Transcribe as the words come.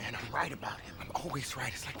right about him. I'm always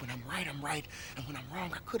right. It's like when I'm right, I'm right. And when I'm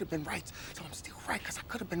wrong, I could have been right. So I'm still right because I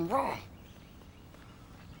could have been wrong.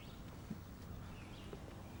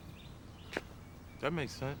 That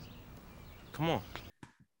makes sense. Come on.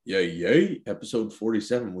 Yay, yay. Episode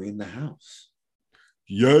 47. We in the house.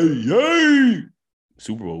 Yay, yay.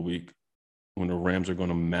 Super Bowl week when the Rams are going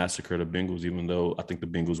to massacre the Bengals, even though I think the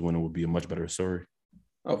Bengals winning would be a much better story.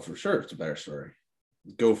 Oh, for sure. It's a better story.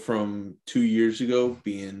 Go from 2 years ago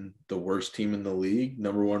being the worst team in the league,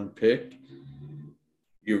 number one pick.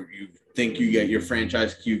 You think you get your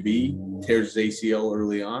franchise QB, tears his ACL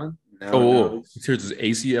early on. Now he tears his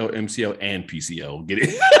ACL, MCL, and PCL. Get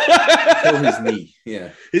it? Tore his knee. Yeah.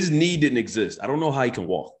 His knee didn't exist. I don't know how he can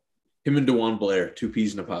walk. Him and DeJuan Blair, two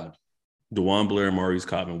peas in a pod. DeJuan Blair and Maurice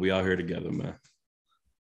Cobbin, we out here together, man.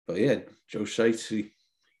 But yeah, Joe Shiesty,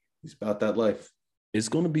 he's about that life. It's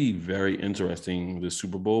going to be very interesting, the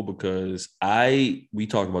Super Bowl, because we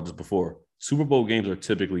talked about this before. Super Bowl games are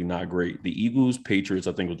typically not great. The Eagles, Patriots,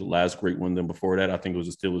 I think was the last great one. Then before that, I think it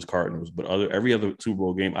was the Steelers, Cardinals. But every other Super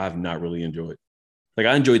Bowl game, I have not really enjoyed. Like,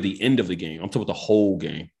 I enjoyed the end of the game. I'm talking about the whole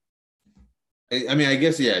game. I mean, I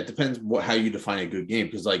guess, yeah, it depends how you define a good game.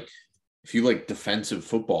 Because, like, if you like defensive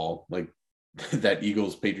football, like that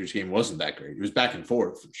Eagles-Patriots game wasn't that great. It was back and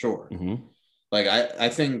forth for sure. Mm-hmm. Like, I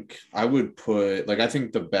think I would put, like, I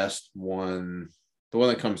think the best one, the one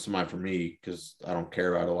that comes to mind for me, because I don't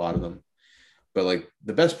care about a lot of them, but, like,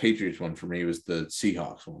 the best Patriots one for me was the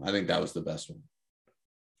Seahawks one. I think that was the best one.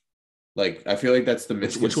 Like, I feel like that's the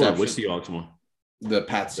misconception. Which one? Which Seahawks one? The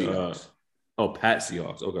Pat Seahawks. Pat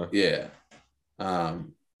Seahawks. Okay. Yeah.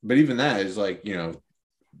 But even that is, like, you know,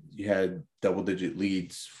 you had double-digit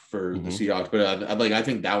leads for the Seahawks. But, I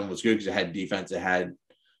think that one was good because it had defense, it had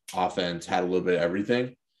offense, had a little bit of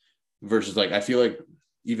everything. Versus, like, I feel like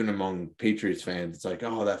even among Patriots fans, it's like,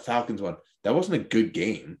 oh, that Falcons one, that wasn't a good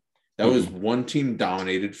game. That was one team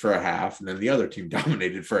dominated for a half, and then the other team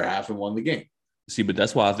dominated for a half and won the game. See, but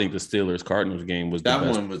that's why I think the Steelers-Cardinals game was the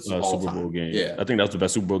best one was Super Bowl game. Yeah. I think that was the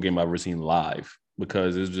best Super Bowl game I've ever seen live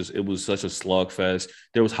because it was such a slugfest.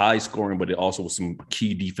 There was high scoring, but it also was some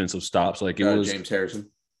key defensive stops. Like it was James Harrison.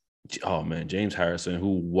 Oh man, James Harrison,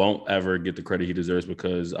 who won't ever get the credit he deserves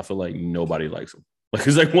because I feel like nobody likes him. Like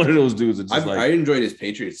it's like one of those dudes. I enjoyed his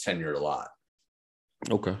Patriots tenure a lot.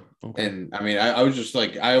 Okay. And I mean, I was just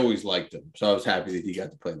like, I always liked him, so I was happy that he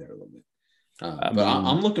got to play there a little bit.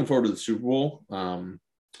 I'm looking forward to the Super Bowl.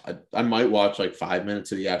 I might watch like 5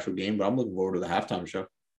 minutes of the actual game, but I'm looking forward to the halftime show.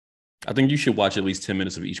 I think you should watch at least 10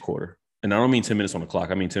 minutes of each quarter. And I don't mean 10 minutes on the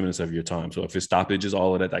clock. I mean 10 minutes of your time. So if it's stoppages,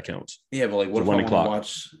 all of that counts. Yeah, but like what if I want to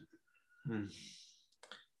watch?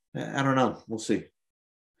 I don't know. We'll see.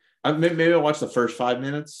 Maybe I'll watch the first 5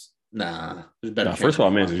 minutes. Nah. There's better. First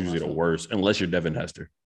 5 minutes is usually the worst, unless you're Devin Hester.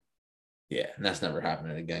 Yeah, and that's never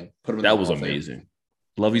happening again. That was amazing.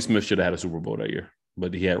 Lovie Smith should have had a Super Bowl that year,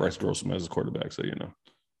 but he had Rex Grossman as his quarterback, so you know.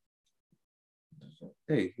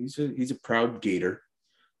 Hey, he's a proud Gator.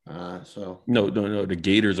 So no, the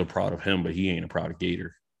Gators are proud of him, but he ain't a proud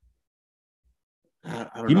Gator. I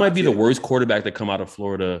he might be the worst quarterback to come out of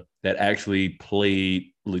Florida that actually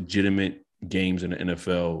played legitimate games in the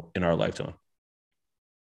NFL in our lifetime.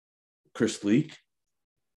 Chris Leak.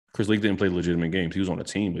 Chris Leak didn't play legitimate games. He was on a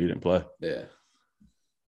team, but he didn't play. Yeah.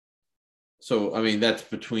 So, I mean, that's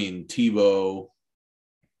between Tebow.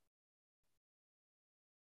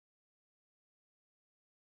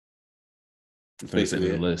 It's in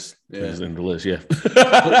the list. Yeah. It's in the list, yeah.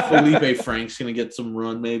 Felipe Frank's going to get some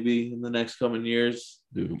run maybe in the next coming years.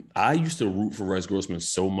 Dude, I used to root for Rex Grossman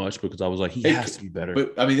so much because I was like, he has to be better.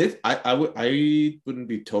 But, I mean, I wouldn't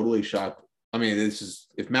be totally shocked. I mean, this is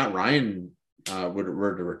if Matt Ryan were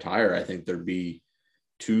to retire, I think there'd be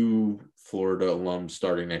 2 Florida alums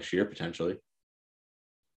starting next year potentially.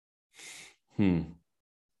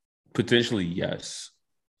 Potentially, yes.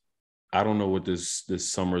 I don't know what this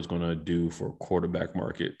summer is going to do for quarterback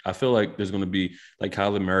market. I feel like there's going to be like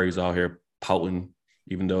Kyler Murray's out here pouting,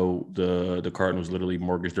 even though the Cardinals literally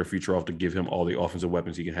mortgaged their future off to give him all the offensive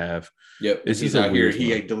weapons he can have. Yep, he's out here. He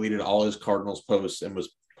had deleted all his Cardinals posts and was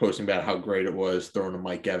posting about how great it was throwing to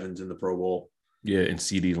Mike Evans in the Pro Bowl. Yeah, and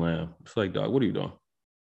CeeDee Lamb. It's like, dog, what are you doing?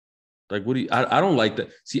 Like, what do you? I don't like that.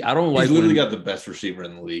 See, I don't like. He's literally got the best receiver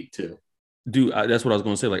in the league too. Dude, that's what I was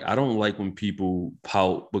going to say. Like, I don't like when people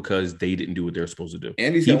pout because they didn't do what they're supposed to do.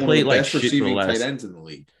 And he played one of the best receiving tight ends in the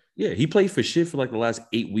league. Yeah, he played for shit for like the last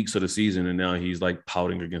 8 weeks of the season, and now he's like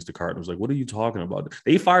pouting against the Cardinals. Like, what are you talking about?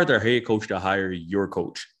 They fired their head coach to hire your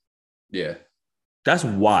coach. Yeah. That's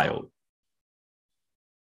wild.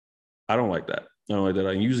 I don't like that.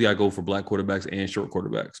 And usually I go for black quarterbacks and short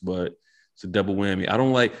quarterbacks, but It's a double whammy.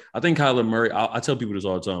 I think Kyler Murray, I tell people this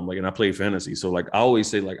all the time, like, and I play fantasy. So, like, I always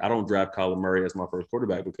say, like, I don't draft Kyler Murray as my first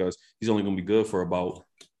quarterback because he's only going to be good for about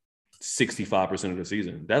 65% of the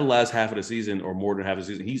season. That last half of the season or more than half of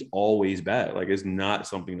the season, he's always bad. Like, it's not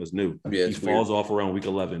something that's new. Yeah, he falls off around week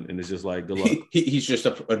 11, and it's just like, good luck. He's just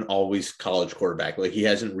an always college quarterback. Like, he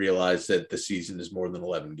hasn't realized that the season is more than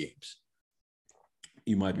 11 games.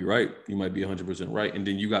 You might be right. You might be 100% right. And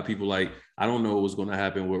then you got people like, I don't know what's going to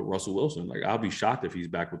happen with Russell Wilson. Like, I'll be shocked if he's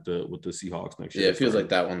back with the Seahawks next year. Yeah, it feels like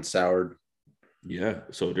that one's soured. Yeah.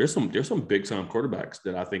 So there's some big time quarterbacks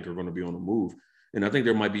that I think are going to be on the move. And I think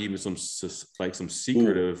there might be even some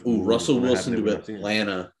secretive. Russell Wilson to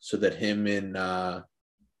Atlanta so that him and or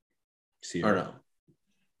no.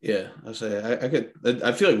 Yeah, I say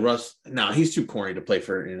I feel like Russ. No, he's too corny to play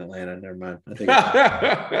for in Atlanta. Never mind.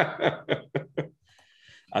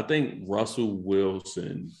 I think Russell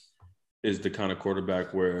Wilson is the kind of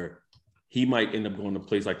quarterback where he might end up going to a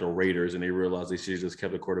place like the Raiders, and they realize they should have just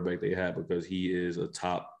kept the quarterback they had because he is a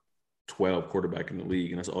top 12 quarterback in the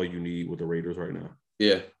league, and that's all you need with the Raiders right now.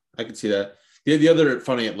 Yeah, I can see that. The other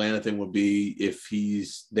funny Atlanta thing would be if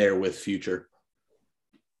he's there with Future.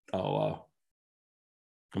 Oh, wow.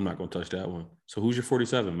 I'm not going to touch that one. So who's your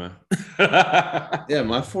 47, man? Yeah,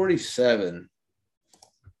 my 47.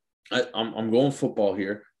 I'm going football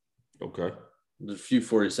here. Okay. There's a few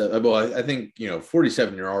 47. Well, I think,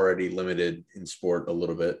 47, you're already limited in sport a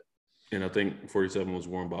little bit. And I think 47 was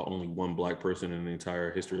worn by only one black person in the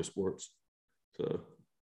entire history of sports. So,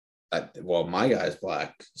 well, my guy's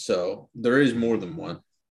black, so there is more than one.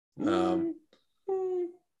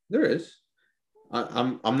 There is.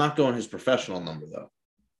 I'm not going his professional number though.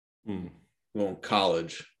 I'm going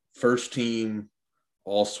college, first team,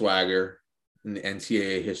 all swagger in the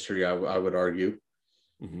NCAA history. I would argue,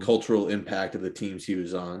 cultural impact of the teams he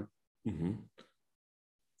was on.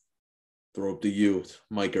 Throw up the youth,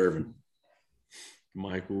 Mike Irvin.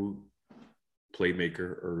 Michael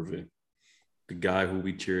Playmaker Irvin, the guy who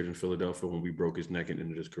we cheered in Philadelphia when we broke his neck and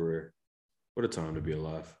ended his career. What a time to be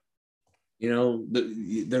alive.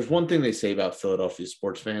 There's one thing they say about Philadelphia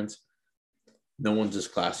sports fans. No one's as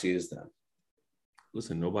classy as them.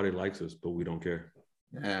 Listen, nobody likes us, but we don't care.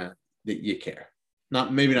 You care.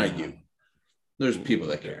 Maybe not you. There's people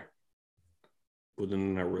that care. But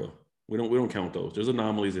then they're not real. We don't count those. There's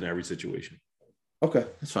anomalies in every situation. Okay,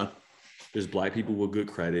 that's fine. There's black people with good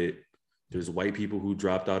credit. There's white people who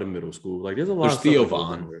dropped out of middle school. Like, there's a lot of stuff. Theo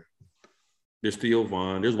Vaughn. There's Theo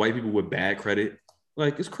Vaughn. There's white people with bad credit.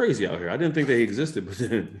 Like, it's crazy out here. I didn't think they existed, but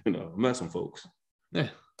then, I met some folks. Yeah.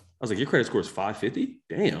 I was like, your credit score is 550?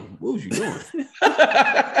 Damn, what was you doing?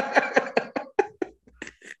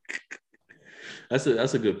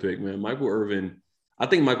 That's a good pick, man. Michael Irvin. I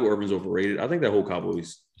think Michael Irvin's overrated. I think that whole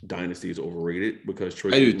Cowboys dynasty is overrated because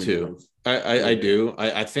Troy. I do too. I do.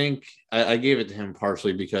 I think I gave it to him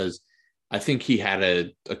partially because I think he had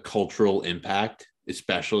a cultural impact,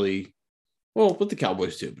 especially, well, with the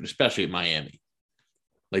Cowboys too, but especially at Miami.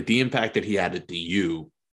 Like, the impact that he had at DU,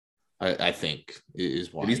 I think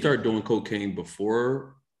is why. Did he start doing cocaine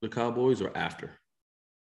before the Cowboys or after?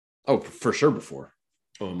 Oh, for sure before.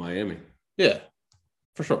 Oh, in Miami. Yeah,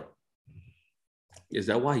 for sure. Is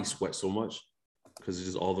that why he sweats so much? Because it's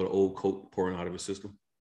just all the old coke pouring out of his system?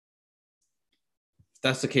 If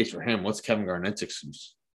that's the case for him, what's Kevin Garnett's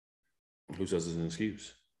excuse? Who says it's an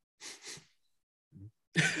excuse?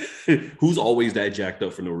 Who's always that jacked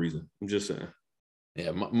up for no reason? I'm just saying.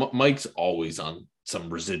 Yeah, Mike's always on some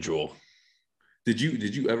residual. Did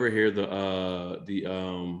you ever hear the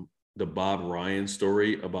Bob Ryan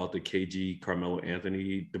story about the KG Carmelo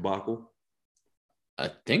Anthony debacle?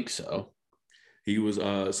 I think so. He was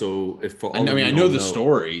so if for all I know the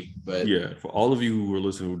story, but yeah, for all of you who are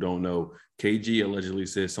listening who don't know, KG allegedly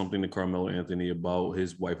said something to Carmelo Anthony about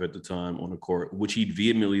his wife at the time on the court, which he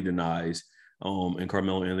vehemently denies. And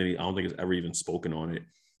Carmelo Anthony, I don't think has ever even spoken on it.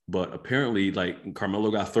 But apparently, like, Carmelo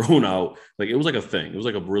got thrown out. Like, it was like a thing. It was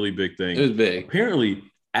like a really big thing. It was big. Apparently,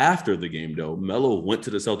 after the game, though, Melo went to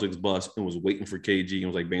the Celtics bus and was waiting for KG and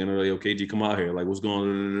was like, banging, yo, KG, come out here. Like, what's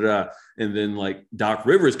going on? And then, like, Doc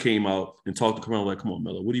Rivers came out and talked to Carmelo, like, come on,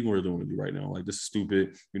 Melo, what do you want to do right now? Like, this is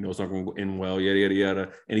stupid. It's not going to end well, yada, yada, yada.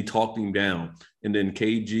 And he talked him down. And then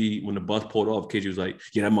KG, when the bus pulled off, KG was like,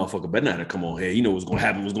 yeah, that motherfucker better not have come on here. You know what's going to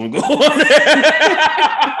happen, what's going to go on.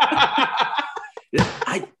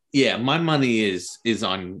 Yeah, my money is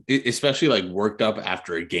on, especially like worked up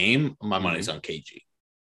after a game. My money's on KG.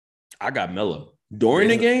 I got Melo. During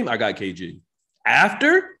the game, I got KG.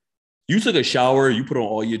 After, you took a shower, you put on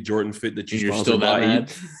all your Jordan fit that you're still that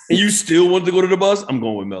mad, and you still wanted to go to the bus. I'm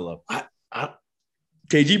going with Melo.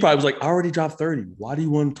 KG probably was like, I already dropped 30. Why do you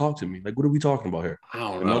want to talk to me? Like, what are we talking about here? I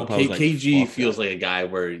don't And know. Melo probably was like, KG "Fuck feels that." like a guy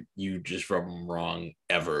where you just rub him wrong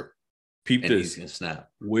ever, Peep and he's this. gonna snap.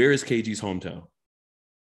 Where is KG's hometown?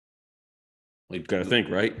 Like, Gotta think,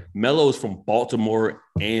 right? Melo is from Baltimore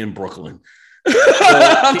and Brooklyn. so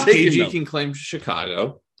I'm taking KG Melo. can claim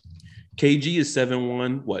Chicago. KG is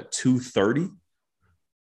 7'1", what, 230?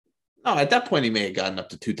 No, at that point he may have gotten up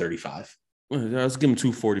to 235. Let's give him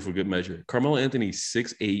 240 for good measure. Carmelo Anthony,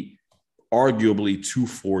 6'8", arguably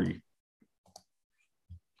 240.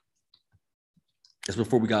 That's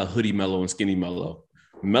before we got hoodie Melo and skinny Melo.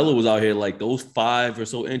 Melo was out here like those 5 or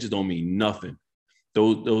so inches don't mean nothing.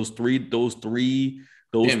 Those three.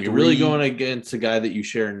 Damn, you're really going against a guy that you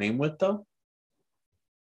share a name with, though?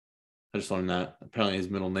 I just learned that. Apparently his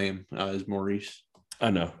middle name is Maurice.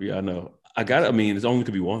 I know. Yeah, I know. It's only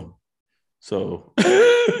to be one. So,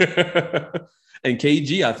 and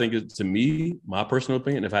KG, I think, to me, my personal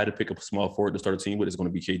opinion, if I had to pick a small forward to start a team with, it's going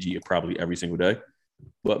to be KG probably every single day.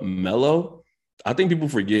 But Melo, I think people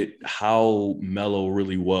forget how Melo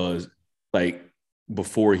really was, like,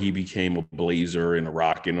 before he became a Blazer and a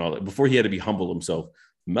Rock and all that. Before he had to be humble himself,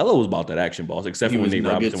 Melo was about that action balls, except for when Nate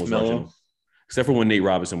Robinson was rushing. Except for when Nate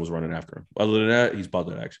Robinson was running after him. Other than that, he's about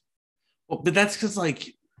that action. Well, but that's because,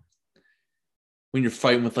 like, when you're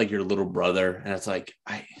fighting with, like, your little brother, and it's like,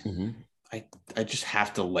 I just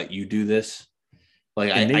have to let you do this.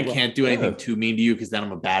 Like, I can't do anything too mean to you because then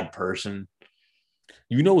I'm a bad person.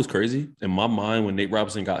 You know what's crazy? In my mind, when Nate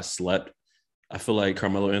Robinson got slept, I feel like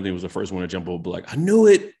Carmelo Anthony was the first one to jump over, like, I knew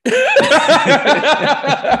it.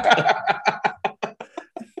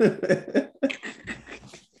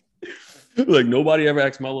 Like, nobody ever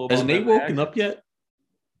asked Melo about Has Nate woken up yet?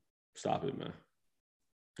 Stop it, man.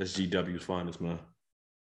 That's GW's finest, man.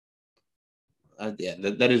 Yeah,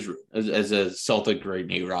 that is as a Celtic great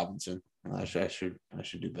Nate Robinson. I should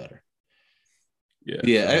do better.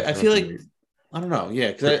 Yeah. I feel like I don't know.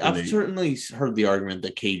 Yeah, because I've certainly heard the argument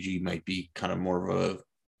that KG might be kind of more of a.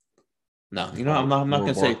 No, you know, I'm not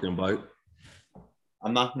going to say.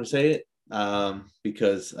 I'm not going to say it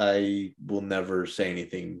because I will never say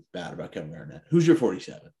anything bad about Kevin Garnett. Who's your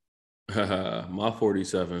 47? My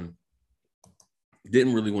 47.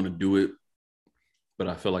 Didn't really want to do it, but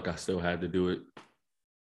I feel like I still had to do it.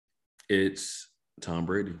 It's Tom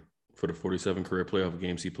Brady for the 47 career playoff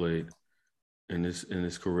games he played in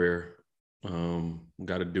his career.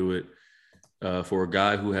 Got to do it for a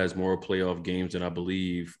guy who has more playoff games than I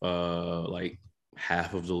believe like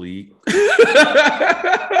half of the league.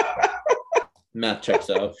 Math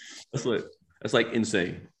checks out. That's like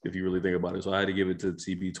insane if you really think about it. So I had to give it to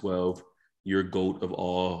TB12, your GOAT of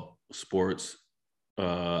all sports.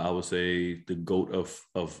 I would say the GOAT of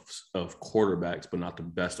quarterbacks, but not the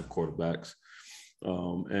best of quarterbacks.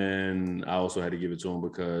 And I also had to give it to him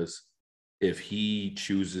because if he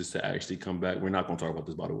chooses to actually come back, we're not going to talk about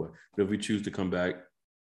this, by the way, but if we choose to come back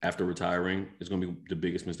after retiring, it's going to be the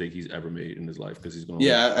biggest mistake he's ever made in his life because he's going to.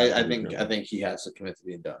 Yeah, I think he has to commit to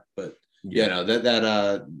being done. But yeah, no,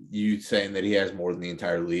 that you saying that he has more than the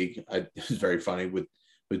entire league, it's very funny with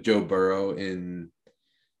Joe Burrow in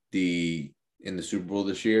the Super Bowl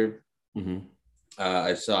this year. Mm-hmm.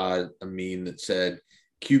 I saw a meme that said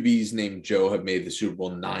QBs named Joe have made the Super Bowl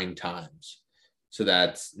 9 times. So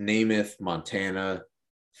that's Namath, Montana,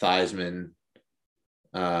 Theismann,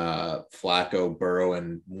 Flacco, Burrow,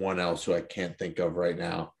 and one else who I can't think of right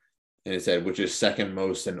now. And it said, which is second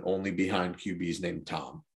most and only behind QBs named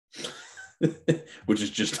Tom, which is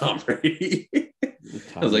just Tom Brady.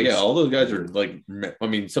 I was like, yeah, all those guys are like, I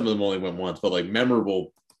mean, some of them only went once, but like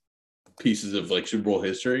memorable pieces of like Super Bowl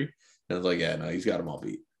history. And I was like, yeah, no, he's got them all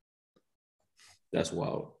beat. That's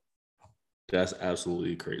wild. That's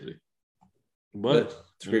absolutely crazy. But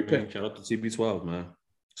it's a great pick. Shout out to TB12, man.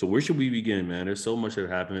 So where should we begin, man? There's so much that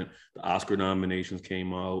happened. The Oscar nominations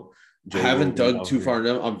came out. I haven't dug too far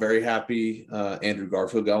into them. I'm very happy Andrew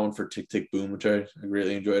Garfield got one for Tick, Tick, Boom, which I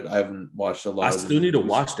really enjoyed. I haven't watched a lot. I still need to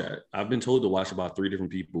watch that. I've been told to watch about 3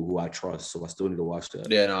 different people who I trust, so I still need to watch that.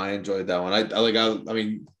 Yeah, no, I enjoyed that one. I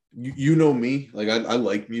mean, you know me. Like, I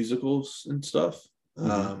like musicals and stuff.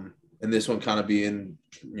 Mm-hmm. And this one kind of being,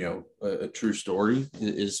 you know, a true story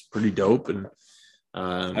is pretty dope. And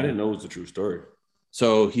I didn't know it was a true story.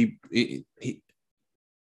 So he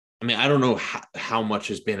I mean, I don't know how much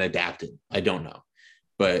has been adapted. I don't know.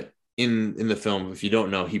 But in the film, if you don't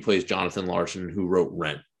know, he plays Jonathan Larson, who wrote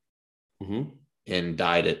Rent and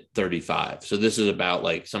died at 35. So this is about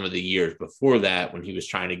like some of the years before that when he was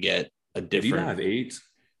trying to get a different. Did he have AIDS?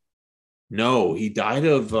 No, he died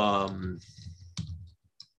of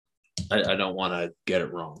I don't want to get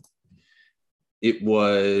it wrong. It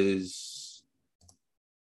was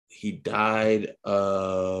he died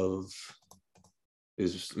of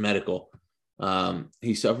his medical.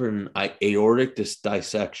 He suffered an aortic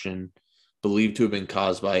dissection believed to have been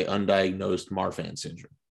caused by undiagnosed Marfan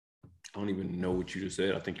syndrome. I don't even know what you just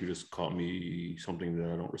said. I think you just called me something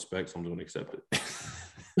that I don't respect, so I'm going to accept it.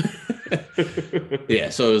 Yeah,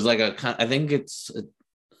 so it was like I think it's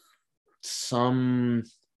some.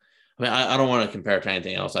 I mean, I don't want to compare it to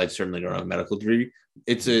anything else. I certainly don't have a medical degree.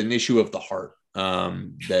 It's an issue of the heart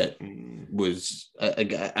that was.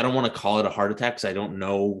 I don't want to call it a heart attack because I don't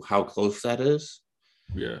know how close that is.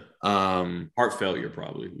 Yeah. Heart failure,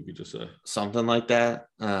 probably, we could just say. Something like that.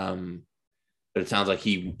 But it sounds like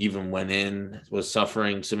he even went in, was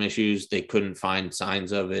suffering some issues. They couldn't find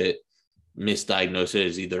signs of it. Misdiagnosed it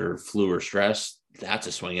as either flu or stress. That's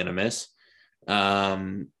a swing and a miss.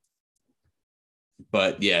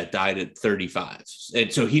 But yeah, died at 35.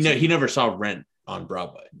 And so he never saw Rent on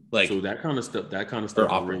Broadway. Like, so that kind of stuff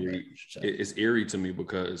really, it's eerie to me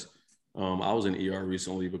because I was in ER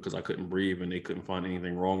recently because I couldn't breathe and they couldn't find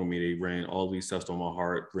anything wrong with me. They ran all these tests on my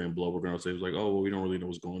heart, ran blood work, and it was like, oh, well, we don't really know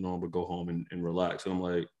what's going on, but go home and relax. And I'm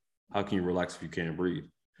like, how can you relax if you can't breathe?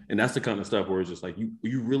 And that's the kind of stuff where it's just like,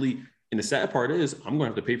 you really, and the sad part is I'm going to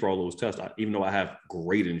have to pay for all those tests, even though I have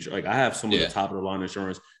great insurance. Like I have some of the top of the line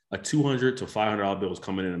insurance. A $200 to $500 bill is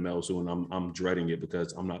coming in the mail soon. I'm dreading it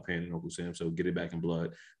because I'm not paying Uncle Sam, so get it back in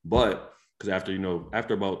blood. But because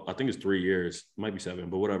after about, I think it's 3 years, it might be 7,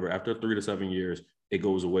 but whatever. After 3 to 7 years, it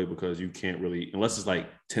goes away because you can't really, unless it's like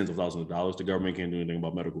tens of thousands of dollars, the government can't do anything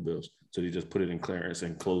about medical bills. So they just put it in clearance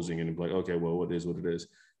and closing and be like, okay, well, what is what it is.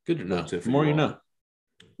 Good to know. The more you know.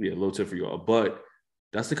 Yeah, low tip for you all. But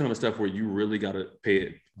that's the kind of stuff where you really got to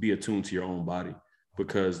be attuned to your own body.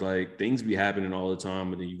 Because like things be happening all the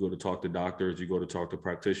time, and then you go to talk to doctors, you go to talk to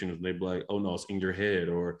practitioners, and they be like, "Oh no, it's in your head,"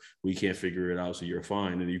 or "We can't figure it out, so you're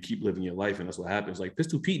fine." And you keep living your life, and that's what happens. Like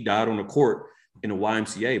Pistol Pete died on the court in the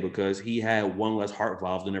YMCA because he had one less heart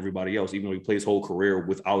valve than everybody else, even though he played his whole career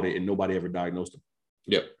without it, and nobody ever diagnosed him.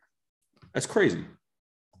 Yep, that's crazy.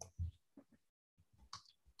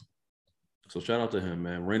 So shout out to him,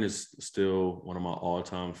 man. Rent is still one of my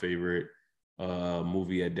all-time favorite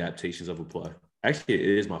movie adaptations of a play. Actually,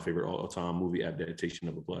 it is my favorite all-time movie adaptation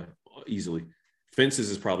of a play, easily. Fences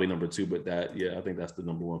is probably number 2, but I think that's the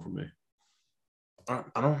number 1 for me.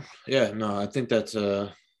 I think that's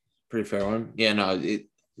a pretty fair one. Yeah, no,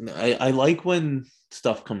 I like when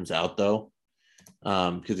stuff comes out though,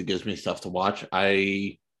 because it gives me stuff to watch.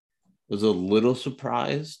 I was a little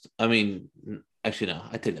surprised. I mean, actually, no,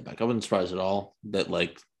 I take that back. I wasn't surprised at all that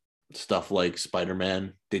like stuff like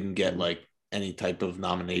Spider-Man didn't get like any type of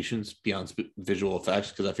nominations beyond visual effects,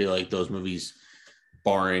 because I feel like those movies,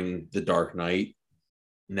 barring The Dark Knight,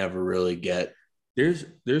 never really get. There's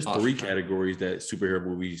 3 categories that superhero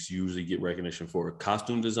movies usually get recognition for: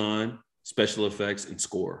 costume design, special effects, and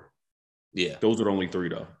score. Yeah, those are the only 3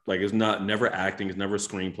 though. Like it's never acting, it's never a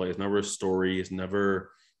screenplay, it's never a story, it's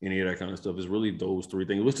never any of that kind of stuff. It's really those 3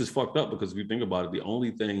 things, which is fucked up because if you think about it, the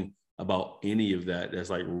only thing about any of that that's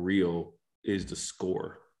like real is the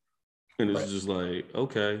score. And it's just like,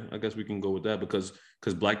 okay, I guess we can go with that because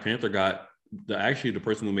Black Panther got the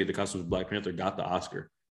person who made the costumes of Black Panther got the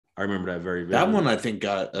Oscar. I remember that very That one I think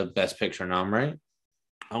got a Best Picture nom, right?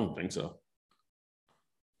 I don't think so.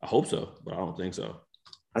 I hope so, but I don't think so.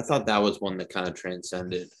 I thought that was one that kind of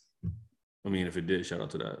transcended. I mean, if it did, shout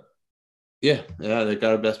out to that. Yeah, they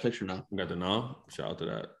got a Best Picture nom. Got the nom. Shout out to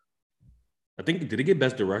that. I think did it get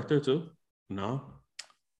Best Director too? No.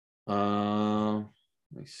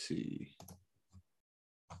 Let me see.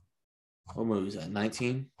 What movie was that?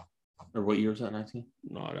 19? Or what year was that? 19?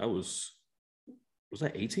 No, that was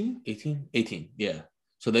that 18? 18? 18, yeah.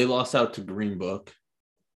 So they lost out to Green Book.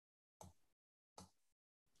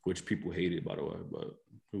 Which people hated, by the way, but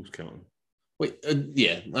who's counting? Wait,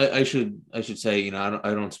 yeah, I should say,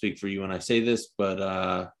 I don't speak for you when I say this,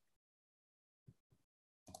 but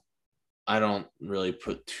I don't really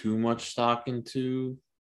put too much stock into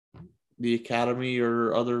the Academy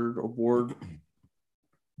or other award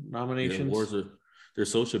nominations. Awards they're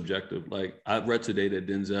so subjective. Like I read today that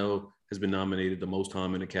Denzel has been nominated the most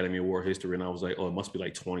time in Academy Award history, and I was like, oh, it must be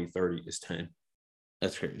like 20, 30. It's 10.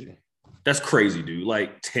 That's crazy. That's crazy, dude.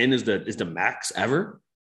 Like 10 is the max ever.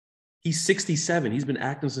 He's 67. He's been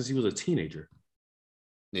acting since he was a teenager.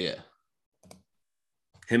 Yeah.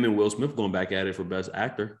 Him and Will Smith going back at it for Best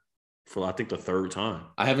Actor for I think the 3rd time.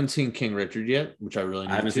 I haven't seen King Richard yet, which I really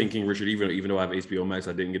need. I haven't seen King Richard even though I have HBO Max.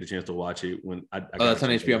 I didn't get a chance to watch it when I got that's on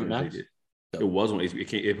HBO Max. It was on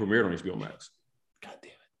HBO. It premiered on HBO Max. God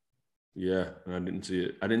damn it. Yeah, and I didn't see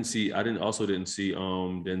it. I didn't see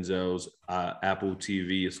Denzel's Apple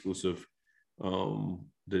TV exclusive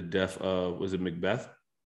the death of, was it Macbeth?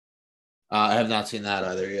 I have not seen that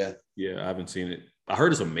either. Yeah. Yeah, I haven't seen it. I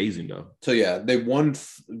heard it's amazing though. So yeah, they won.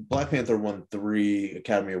 Black Panther won 3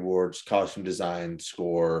 Academy Awards: costume design,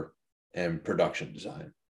 score, and production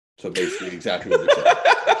design. So basically, exactly what they said.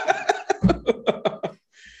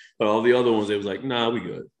 But all the other ones, it was like, nah, we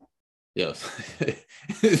good. Yes.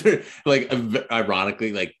 Like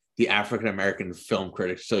ironically, like the African American Film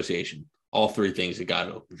Critics Association, all 3 things it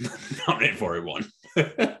got nominated for it won.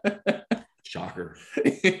 Shocker.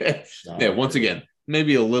 Yeah, once again,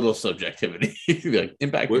 maybe a little subjectivity. Like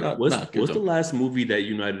impact. What's the last movie that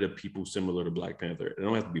united a people similar to Black Panther? It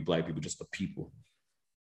don't have to be black people, just the people.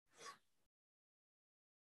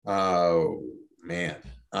 Oh man.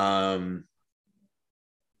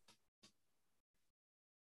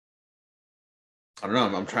 I don't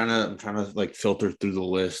know. I'm trying to like filter through the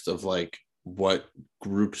list of like what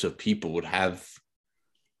groups of people would have.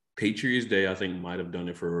 Patriots Day, I think, might have done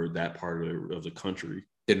it for that part of the country.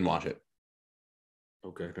 Didn't watch it.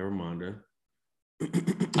 Okay, never mind then.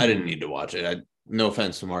 I didn't need to watch it. No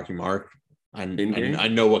offense to Marky Mark. I Endgame? I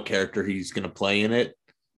know what character he's gonna play in it.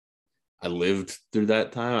 I lived through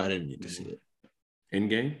that time. I didn't need to see it.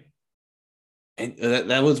 Endgame? And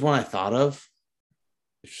that was one I thought of.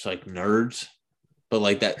 It's just like nerds. But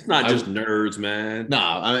like that, It's not just nerds, man. No,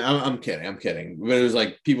 I'm kidding. I'm kidding. But it was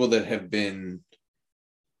like people that have been.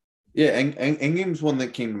 Yeah, Endgame's one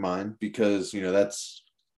that came to mind because that's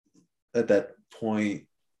at that point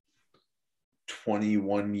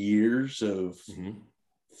 21 years of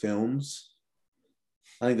films.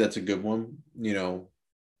 I think that's a good one.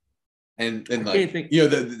 And like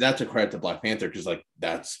that's a credit to Black Panther because like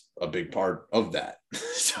that's a big part of that.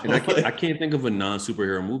 So, and I can't think of a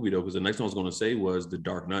non-superhero movie though, because the next one I was going to say was The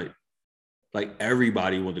Dark Knight. Like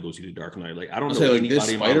everybody wanted to go see The Dark Knight. Like I don't know like anybody this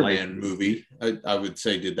in my Spider-Man life, movie. I would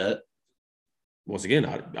say did that. Once again,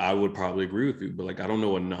 I would probably agree with you, but like I don't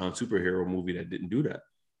know a non-superhero movie that didn't do that.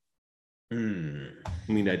 I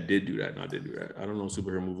mean, that did do that, not did do that. I don't know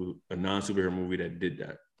a non-superhero movie that did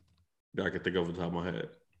that I can think of off the top of my head.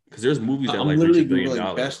 Because there's movies that like reach $1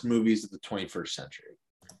 billion. Best movies of the 21st century.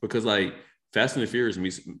 Because like Fast and the Furious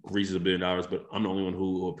reaches $1 billion, but I'm the only one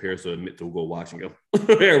who appears to admit to go watching them. I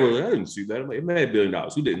didn't see that. I'm like, it made $1 billion.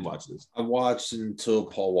 Who didn't watch this? I watched until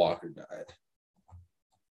Paul Walker died.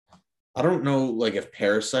 I don't know, like if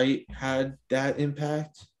Parasite had that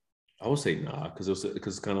impact. I would say nah, because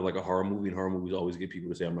it's kind of like a horror movie, and horror movies always get people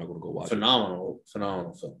to say, "I'm not going to go watch Phenomenal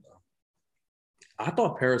film though. I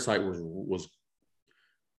thought Parasite was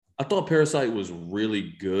really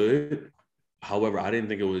good. However, I didn't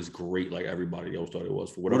think it was great like everybody else thought it was.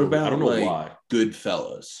 For whatever, what about I don't know why.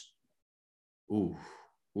 Goodfellas. Ooh,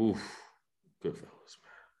 Goodfellas.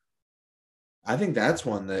 I think that's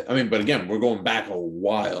one that but again, we're going back a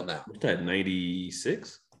while now. What's that?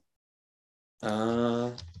 96?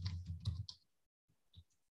 No,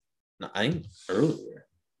 I think earlier.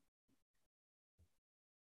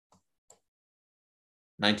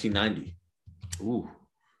 1990. Ooh.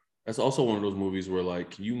 That's also one of those movies where,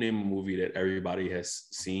 like, can you name a movie that everybody has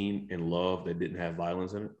seen and loved that didn't have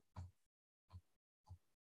violence in it?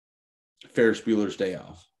 Ferris Bueller's Day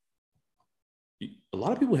Off. A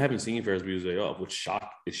lot of people haven't seen Ferris Bueller's Day Off, which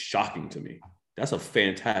is shocking to me. That's a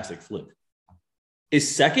fantastic flick. It's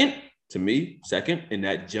second in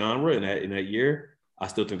that genre, in that year. I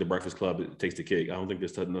still think The Breakfast Club takes the cake. I don't think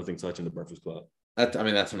there's nothing touching The Breakfast Club.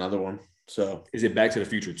 That's another one. So is it Back to the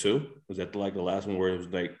Future 2? Was that like the last one where it was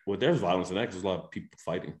like, well, there's violence in that because there's a lot of people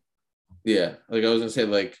fighting. Yeah, like I was gonna say,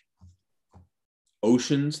 like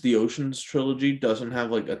the Oceans trilogy doesn't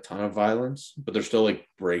have like a ton of violence, but they're still like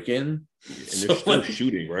break-in. And there's still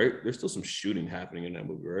shooting, right? There's still some shooting happening in that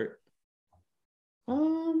movie, right?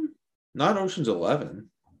 Not Ocean's 11.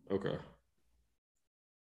 Okay.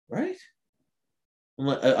 Right?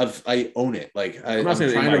 I own it. Like I'm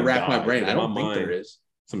trying to rack my brain. I don't think there is.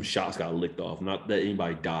 Some shots got licked off. Not that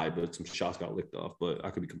anybody died, but some shots got licked off. But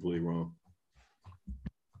I could be completely wrong.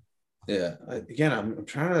 Yeah. I'm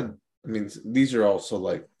trying to. These are also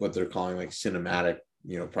like what they're calling like cinematic,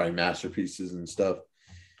 probably masterpieces and stuff.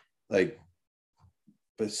 Like,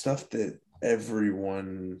 but stuff that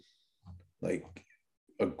everyone, like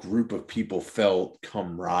a group of people felt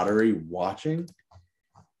camaraderie watching.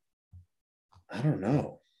 I don't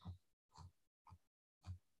know.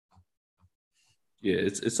 Yeah,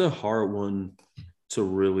 it's a hard one to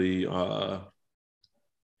really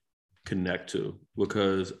connect to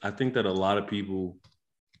because I think a lot of people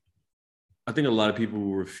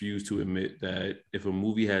refuse to admit that if a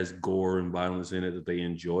movie has gore and violence in it, that they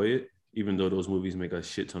enjoy it, even though those movies make a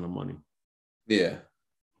shit ton of money. Yeah.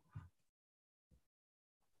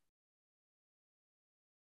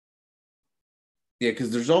 Yeah,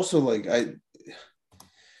 because there's also like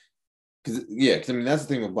because I mean that's the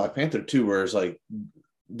thing with Black Panther too, where it's like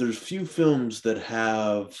there's few films that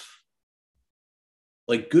have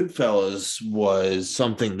like Goodfellas was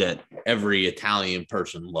something that every Italian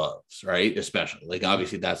person loves, right? Especially like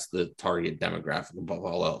obviously that's the target demographic above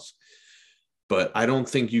all else. But I don't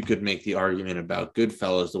think you could make the argument about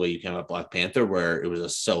Goodfellas the way you can about Black Panther, where it was a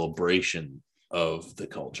celebration of the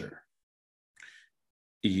culture.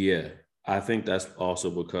 Yeah, I think that's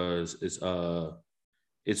also because it's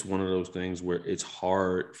one of those things where it's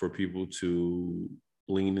hard for people to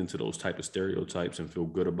lean into those type of stereotypes and feel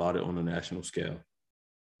good about it on a national scale.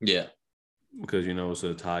 Yeah. Because, you know, it's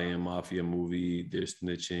an Italian mafia movie. There's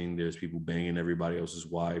snitching. There's people banging everybody else's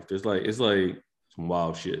wife. It's like some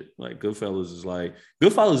wild shit. Like Goodfellas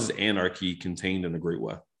is anarchy contained in a great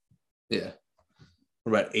way. Yeah.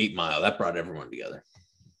 What about 8 Mile? That brought everyone together.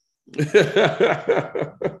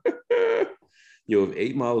 Yo, if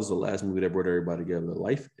 8 Mile is the last movie that brought everybody together,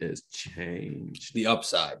 life has changed. The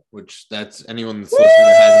Upside, which that's anyone that's listening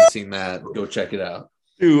that hasn't seen that, go check it out.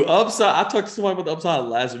 Dude, Upside. I talked to somebody about the Upside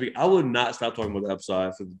last week. I would not stop talking about the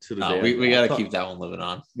Upside to the day. We got to keep that one living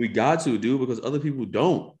on. We got to, dude, because other people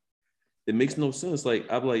don't. It makes no sense. Like,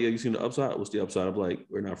 I'm like, yeah, you seen the Upside? What's the Upside? I'm like,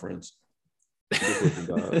 we're not friends. Keep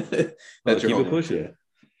it pushing.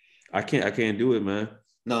 I can't do it, man.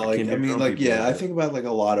 No, like I mean, like yeah, I think about like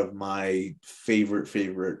a lot of my favorite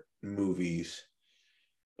movies,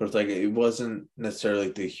 but it's like it wasn't necessarily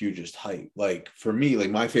like the hugest hype. Like for me,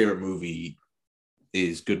 like my favorite movie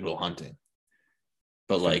is Good Will Hunting,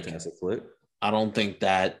 but like fantastic flick. I don't think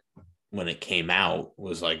that when it came out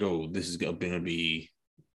was like, oh, this is going to be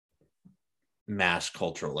mass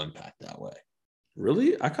cultural impact that way.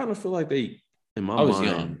 Really, I kind of feel like they. I was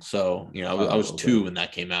young, so you know, I was 2 when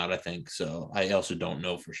that came out, I think. So I also don't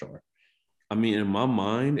know for sure. I mean, in my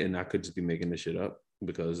mind, and I could just be making this shit up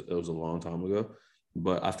because it was a long time ago,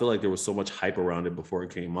 but I feel like there was so much hype around it before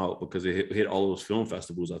it came out because it hit all those film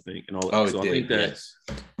festivals, I think, and all. Oh, so it did, yes.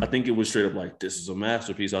 I think it was straight up like, this is a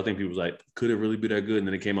masterpiece. I think people was like, could it really be that good? And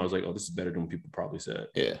then it came out, I was like, oh, this is better than people probably said.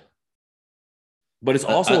 Yeah. But it's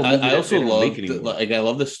also I also love I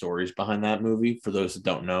love the stories behind that movie for those that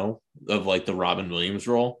don't know of like the Robin Williams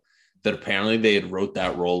role, that apparently they had wrote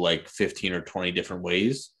that role like 15 or 20 different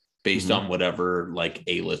ways based on whatever like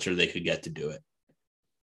A-lister they could get to do it.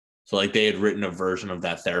 So like they had written a version of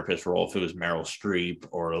that therapist role if it was Meryl Streep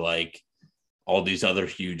or like all these other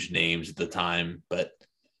huge names at the time, but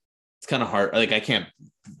it's kind of hard. Like I can't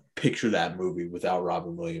picture that movie without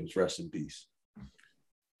Robin Williams. Rest in peace.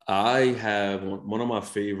 I have one of my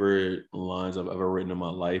favorite lines I've ever written in my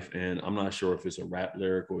life, and I'm not sure if it's a rap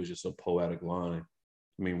lyric or it's just a poetic line.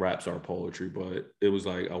 I mean, raps are poetry, but it was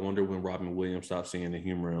like, I wonder when Robin Williams stopped seeing the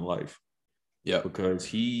humor in life. Yeah. Because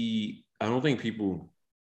I don't think people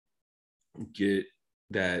get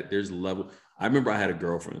that there's level. I remember I had a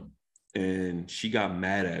girlfriend and she got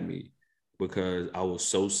mad at me because I was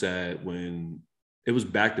so sad when it was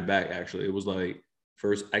back to back, actually. It was like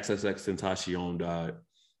first XXXTentacion died.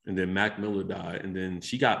 And then Mac Miller died. And then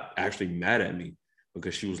she got actually mad at me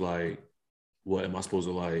because she was like, what, am I supposed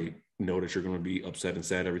to like know that you're going to be upset and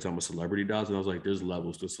sad every time a celebrity dies? And I was like, there's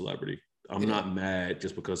levels to celebrity. I'm not mad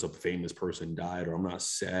just because a famous person died, or I'm not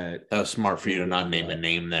sad. That was smart for you to not name a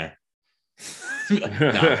name there. No,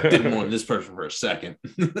 didn't want this person for a second.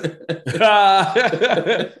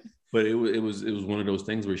 But it was one of those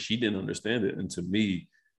things where she didn't understand it. And to me,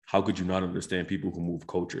 how could you not understand people who move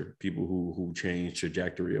culture, people who change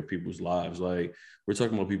trajectory of people's lives? Like, we're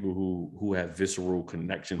talking about people who have visceral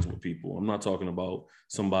connections with people. I'm not talking about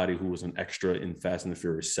somebody who was an extra in Fast and the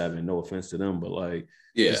Furious 7. No offense to them, but like,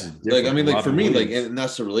 yeah, like I mean, like for me, like, and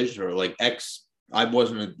that's the relationship. Like X, I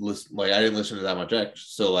wasn't listen, like I didn't listen to that much X,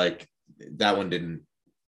 so like that one didn't.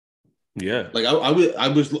 Yeah, like I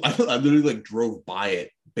literally like drove by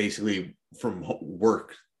it basically from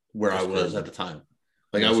work where I was at the time.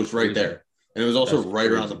 Like I was right there. And it was also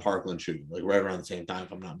right around the Parkland shooting, like right around the same time,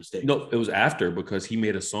 if I'm not mistaken. No, it was after, because he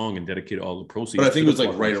made a song and dedicated all the proceeds. But I think it was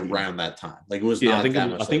like right around that time. Like it was not that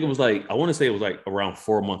much. I think it was like, I want to say it was like around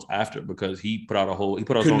 4 months after, because he put out a song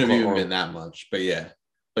couldn't have even been that much, but yeah.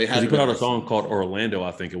 But he put out a song called Orlando,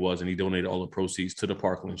 I think it was, and he donated all the proceeds to the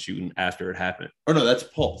Parkland shooting after it happened. Oh no, that's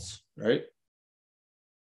Pulse, right?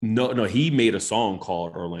 No, he made a song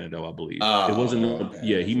called Orlando, I believe. It wasn't. Okay.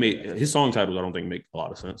 Yeah, he made his song titles. I don't think make a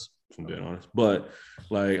lot of sense, if I'm being honest. But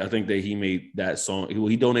like, I think that he made that song.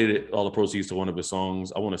 He donated all the proceeds to one of his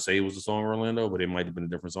songs. I want to say it was the song Orlando, but it might have been a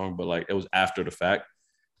different song. But like, it was after the fact.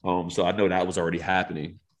 So I know that was already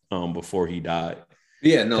happening before he died.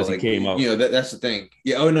 Yeah, no, because he like came out. that's the thing.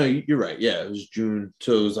 Yeah, oh no, you're right. Yeah, it was June,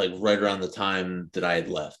 so it was like right around the time that I had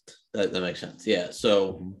left. That makes sense. Yeah,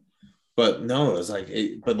 so Mhm. but no, it was like,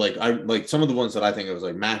 but like I like some of the ones that I think it was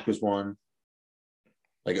like Mac was one,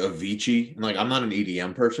 like Avicii, and like I'm not an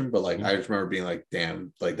EDM person, but like I just remember being like,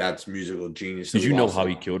 damn, like that's musical genius. That Did we you know lost how it.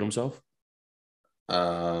 he killed himself?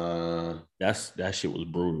 That shit was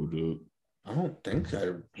brutal, dude. I don't think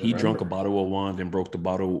I He drank a remember. bottle of wine, then broke the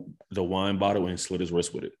wine bottle, and slit his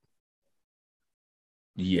wrist with it.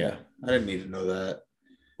 Yeah. I didn't need to know that.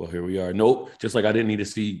 Well, here we are. Nope. Just like I didn't need to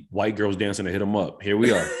see white girls dancing to hit him up. Here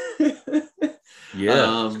we are.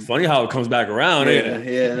 Yeah. It's funny how it comes back around, ain't yeah,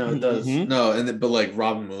 it? yeah, no, it does. Mhm. No, and but like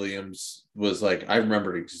Robin Williams was like, I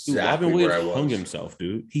remembered Dude, Robin exactly where I Williams hung was. himself,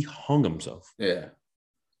 dude. He hung himself. Yeah,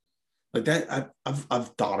 like that. I've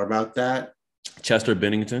thought about that. Chester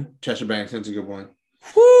Bennington. Chester Bennington's a good one.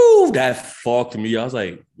 Whoo, that fucked me. I was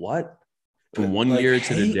like, what? From But, one like, year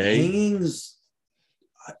to the day. hangings.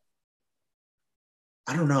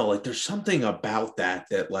 I don't know. Like, there's something about that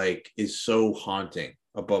like is so haunting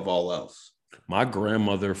above all else. My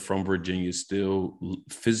grandmother from Virginia still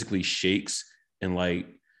physically shakes and like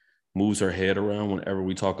moves her head around whenever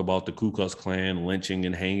we talk about the Ku Klux Klan lynching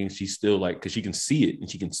and hanging. She's still like, because she can see it and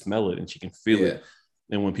she can smell it and she can feel it.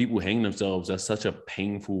 And when people hang themselves, that's such a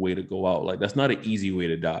painful way to go out. Like that's not an easy way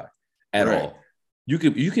to die at all. You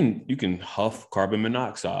can huff carbon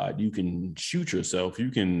monoxide. You can shoot yourself.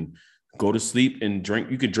 You can go to sleep and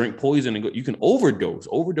drink. You could drink poison and you can overdose.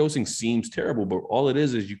 Overdosing seems terrible, but all it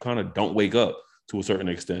is you kind of don't wake up to a certain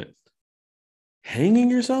extent. Hanging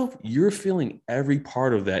yourself, you're feeling every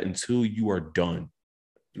part of that until you are done.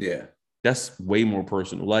 Yeah. That's way more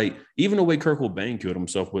personal. Like even the way Kurt Cobain killed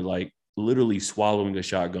himself with like literally swallowing a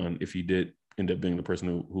shotgun if he did end up being the person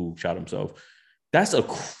who shot himself. That's a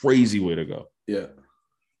crazy way to go. Yeah.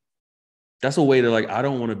 That's a way to like, I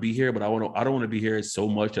don't want to be here, but I don't want to be here so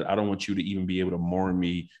much that I don't want you to even be able to mourn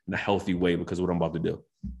me in a healthy way because of what I'm about to do.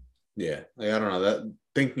 Yeah. Like, I don't know, that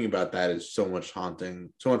thinking about that is so much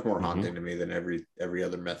more haunting to me than every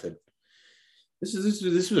other method. This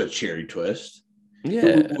was a cherry twist.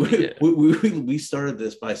 Yeah. We started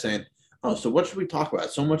this by saying, oh, so what should we talk about?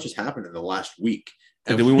 So much has happened in the last week.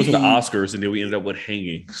 And then we went to the Oscars and then we ended up with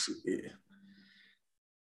hangings. Yeah.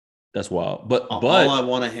 That's wild. But all I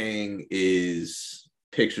want to hang is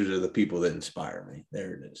pictures of the people that inspire me.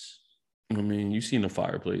 There it is. I mean, you've seen the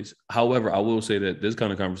fireplace. However, I will say that this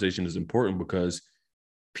kind of conversation is important because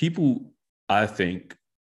people, I think,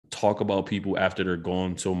 talk about people after they're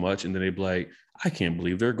gone so much and then they be like, I can't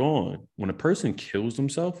believe they're gone. When a person kills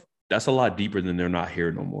themselves, that's a lot deeper than they're not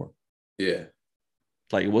here no more. Yeah.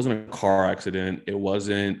 Like it wasn't a car accident. It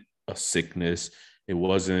wasn't a sickness. It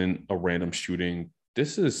wasn't a random shooting.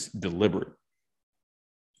 This is deliberate.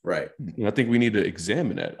 Right. And I think we need to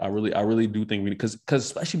examine that. I really do think because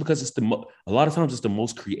especially because it's a lot of times it's the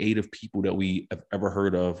most creative people that we have ever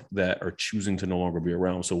heard of that are choosing to no longer be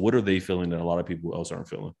around. So what are they feeling that a lot of people else aren't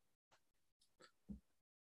feeling?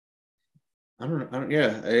 I don't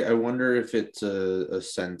yeah. I wonder if it's a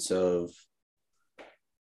sense of,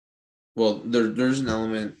 well, there's an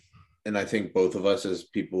element, and I think both of us as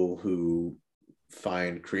people who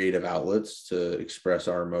find creative outlets to express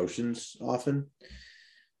our emotions often,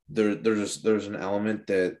 there's an element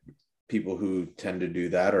that people who tend to do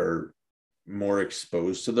that are more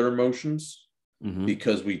exposed to their emotions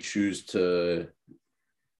because we choose to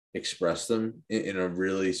express them in a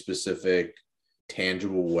really specific,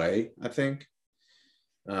 tangible way, I think.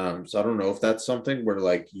 So I don't know if that's something where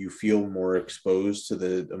like you feel more exposed to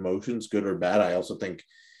the emotions, good or bad. I also think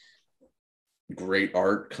great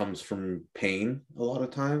art comes from pain a lot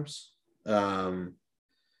of times.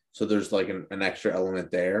 So there's like an extra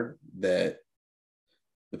element there that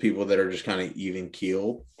the people that are just kind of even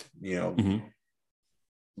keel,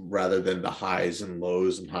 rather than the highs and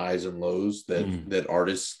lows that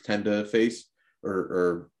artists tend to face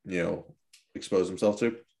or expose themselves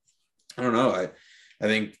to. I don't know. I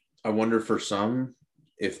think I wonder for some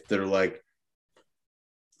if they're like,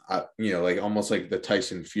 like almost like the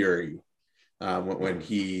Tyson Fury when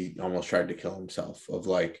he almost tried to kill himself, of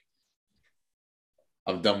like,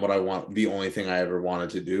 I've done what I want. The only thing I ever wanted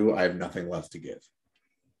to do, I have nothing left to give.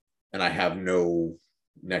 And I have no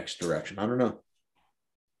next direction. I don't know.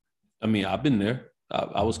 I mean, I've been there.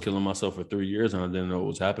 I was killing myself for 3 years and I didn't know what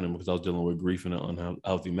was happening because I was dealing with grief in an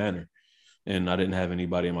unhealthy manner. And I didn't have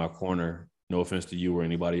anybody in my corner, no offense to you or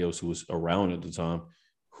anybody else who was around at the time,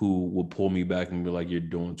 who would pull me back and be like, you're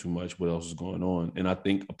doing too much. What else is going on? And I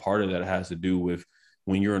think a part of that has to do with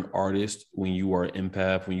when you're an artist, when you are an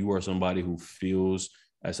empath, when you are somebody who feels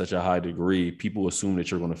at such a high degree, people assume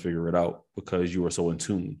that you're going to figure it out because you are so in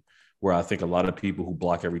tune. Where I think a lot of people who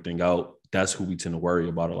block everything out, that's who we tend to worry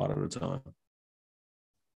about a lot of the time.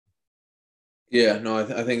 Yeah, no,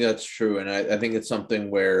 I think that's true. And I think it's something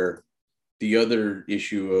where the other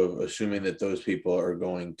issue of assuming that those people are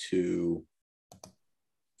going to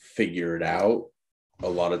figure it out, a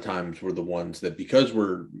lot of times we're the ones that, because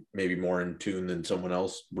we're maybe more in tune than someone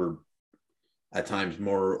else, we're at times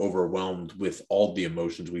more overwhelmed with all the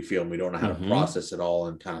emotions we feel, and we don't know how to process it all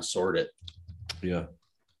and kind of sort it. Yeah.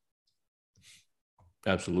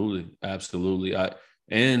 Absolutely. Absolutely.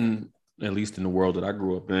 And at least in the world that I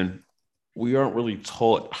grew up in, we aren't really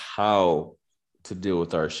taught how to deal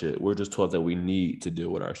with our shit. We're just taught that we need to deal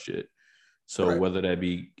with our shit. So whether that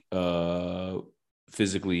be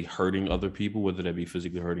physically hurting other people, whether that be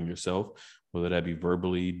physically hurting yourself, whether that be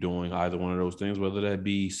verbally doing either one of those things, whether that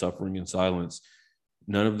be suffering in silence,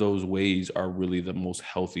 none of those ways are really the most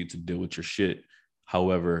healthy to deal with your shit.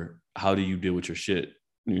 However, how do you deal with your shit?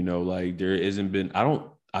 You know, like there isn't been, I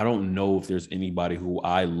don't know if there's anybody who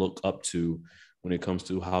I look up to when it comes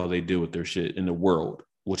to how they deal with their shit in the world,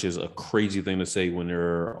 which is a crazy thing to say when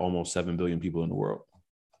there are almost 7 billion people in the world.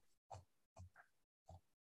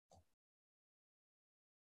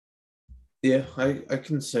 Yeah, I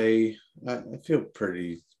can say I feel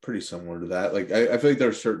pretty similar to that. Like I feel like there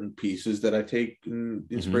are certain pieces that I take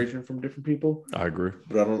inspiration from different people. I agree.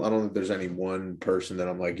 But I don't think there's any one person that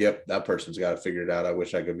I'm like, yep, that person's got to figure it out. I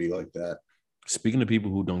wish I could be like that. Speaking of people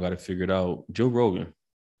who don't got it figured out, Joe Rogan.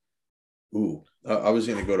 Ooh, I was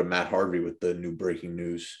going to go to Matt Harvey with the new breaking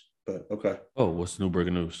news, but okay. Oh, what's the new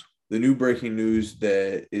breaking news? The new breaking news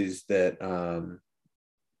that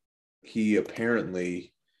he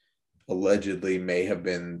apparently allegedly may have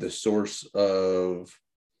been the source of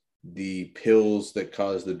the pills that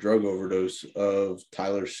caused the drug overdose of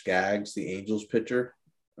Tyler Skaggs, the Angels pitcher,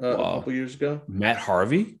 a couple years ago. Matt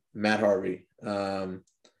Harvey.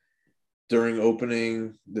 During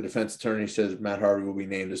opening, the defense attorney says Matt Harvey will be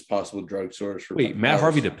named as possible drug source. Wait, Matt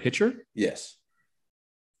Harvey, the pitcher? Yes.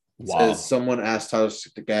 Wow. Says someone asked Tyler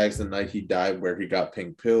Skaggs the night he died where he got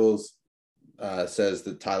pink pills. Says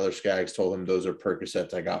that Tyler Skaggs told him those are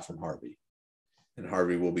Percocets I got from Harvey. And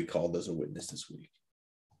Harvey will be called as a witness this week.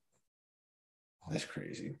 That's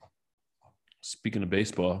crazy. Speaking of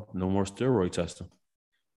baseball, no more steroid testing.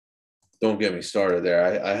 Don't get me started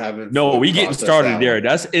there. I haven't. No, we getting started there.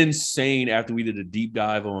 That's insane after we did a deep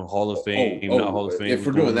dive on Hall of Fame. Not Hall of Fame. If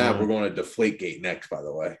we're doing that, we're going to Deflategate next, by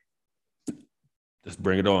the way. Let's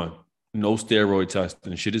bring it on. No steroid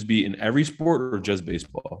testing. Should this be in every sport or just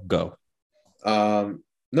baseball? Go. No,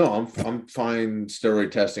 I'm fine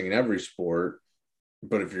steroid testing in every sport.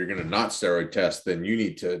 But if you're going to not steroid test, then you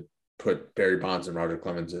need to put Barry Bonds and Roger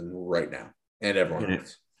Clemens in right now, and everyone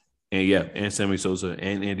else. And Sammy Sosa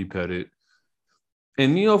and Andy Pettitte.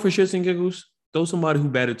 And, for shits and giggles, throw somebody who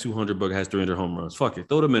batted 200 but has 300 home runs. Fuck it.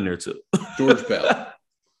 Throw them in there, too. George Bell.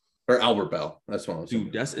 Or Albert Bell. That's what I'm saying.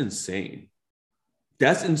 Dude, that's insane.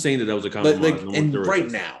 That's insane that was a compromise. And right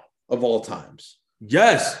now, of all times.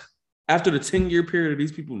 Yes. After the 10-year period of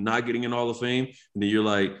these people not getting in Hall of Fame, and then you're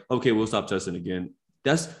like, okay, we'll stop testing again.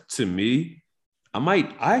 That's, to me, I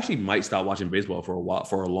actually might stop watching baseball for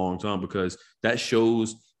a long time, because that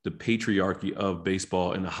shows the patriarchy of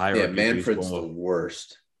baseball and the hierarchy. Yeah, Manfred's the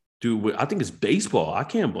worst. Dude, I think it's baseball. I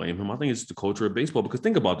can't blame him. I think it's the culture of baseball, because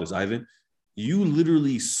think about this, Ivan. You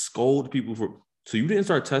literally scold people so you didn't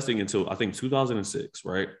start testing until, I think, 2006,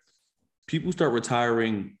 right? People start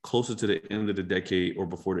retiring closer to the end of the decade or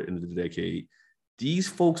before the end of the decade. These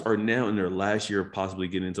folks are now in their last year of possibly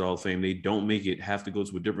getting into Hall of Fame. They don't make it, have to go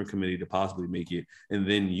to a different committee to possibly make it. And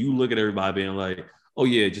then you look at everybody being like, oh,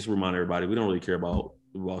 yeah, just remind everybody, we don't really care about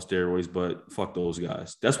steroids, but fuck those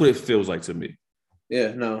guys. That's what it feels like to me.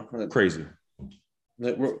 Yeah, no. Crazy.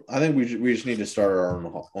 I think we just need to start our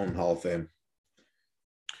own Hall of Fame.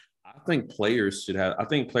 I think players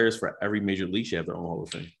for every major league should have their own Hall of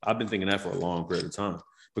Fame. I've been thinking that for a long period of time,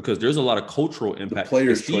 because there's a lot of cultural impact.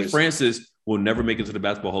 Steve Francis will never make it to the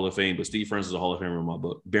Basketball Hall of Fame, but Steve Francis is a Hall of Famer in my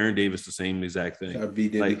book. Baron Davis, the same exact thing. B.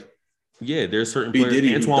 Diddy. There's certain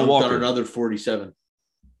players. Antoine Walker, another 47.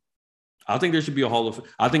 I think there should be a Hall of.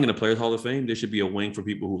 I think in the Players Hall of Fame there should be a wing for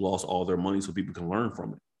people who lost all their money, so people can learn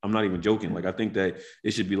from it. I'm not even joking. Like, I think that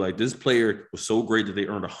it should be like, this player was so great that they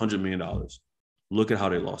earned $100 million. Look at how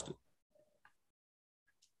they lost it.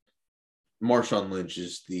 Marshawn Lynch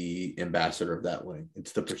is the ambassador of that wing.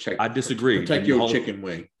 It's the protect. I disagree. Protect your chicken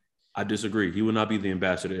wing. I disagree. He would not be the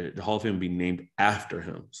ambassador. The Hall of Fame would be named after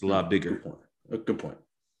him. It's a lot bigger. Good point.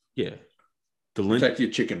 Yeah. Protect your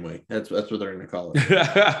chicken wing. That's what they're going to call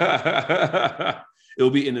it. It'll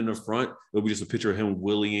be in the front. It'll be just a picture of him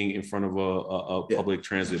wheeling in front of a public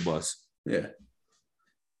transit bus. Yeah.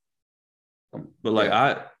 But like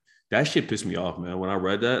that shit pissed me off, man. When I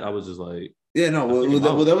read that, I was just like, yeah, no.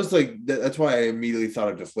 Well, that was like that's why I immediately thought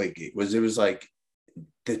of Deflategate. It was like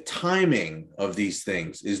the timing of these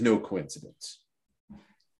things is no coincidence.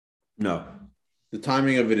 No, the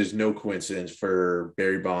timing of it is no coincidence for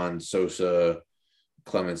Barry Bonds, Sosa,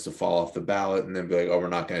 Clemens to fall off the ballot and then be like, oh, we're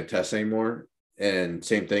not going to test anymore. And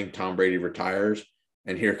same thing, Tom Brady retires.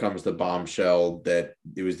 And here comes the bombshell that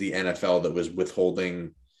it was the NFL that was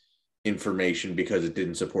withholding information because it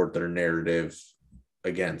didn't support their narrative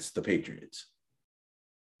against the Patriots.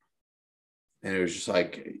 And it was just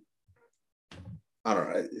like, I don't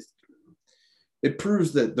know. It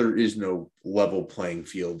proves that there is no level playing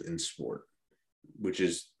field in sport, which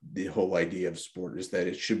is the whole idea of sport, is that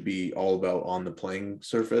it should be all about on the playing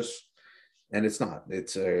surface. And it's not.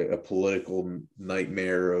 It's a political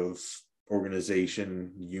nightmare of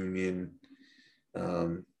organization, union.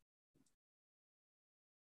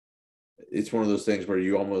 It's one of those things where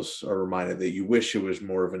you almost are reminded that you wish it was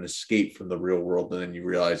more of an escape from the real world, and then you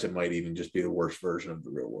realize it might even just be the worst version of the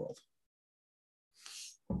real world.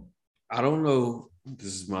 I don't know.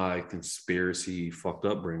 This is my conspiracy fucked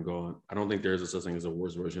up brain going. I don't think there's such thing as a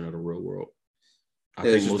worse version of the real world. I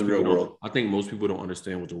think most people don't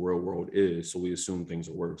understand what the real world is, so we assume things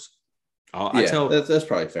are worse. That's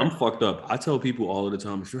probably fair. I'm fucked up. I tell people all of the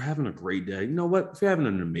time, if you're having a great day, you know what? If you're having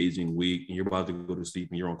an amazing week and you're about to go to sleep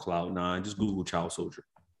and you're on cloud nine, just Google child soldier.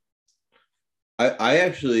 I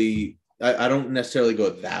actually don't necessarily go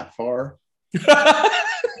that far,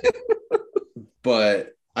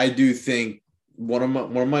 but I do think one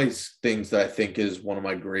of my things that I think is one of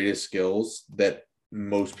my greatest skills that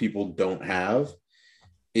most people don't have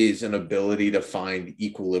is an ability to find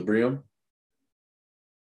equilibrium.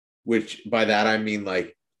 Which by that I mean,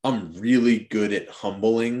 like, I'm really good at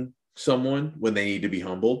humbling someone when they need to be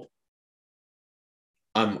humbled.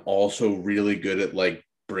 I'm also really good at like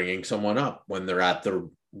bringing someone up when they're at their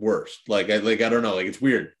worst. I don't know, like it's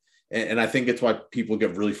weird. And I think it's why people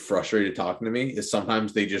get really frustrated talking to me is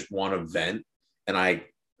sometimes they just want to vent and I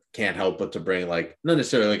can't help but to bring like, not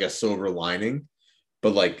necessarily like a silver lining,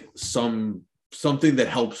 but like something that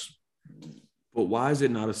helps. But why is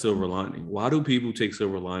it not a silver lining? Why do people take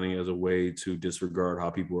silver lining as a way to disregard how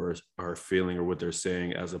people are feeling or what they're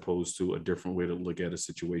saying, as opposed to a different way to look at a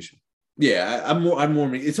situation? Yeah, I'm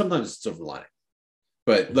more. It's sometimes it's silver lining,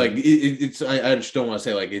 but like it's. I just don't want to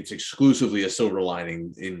say like it's exclusively a silver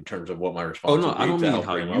lining in terms of what my response. Oh no, I don't mean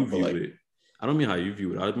how you view it. I don't mean how you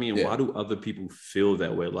view it. I mean, why do other people feel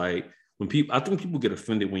that way? Like I think people get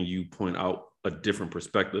offended when you point out a different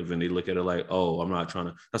perspective and they look at it like, oh, I'm not trying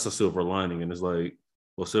to, that's a silver lining. And it's like,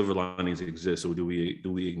 well, silver linings exist. So do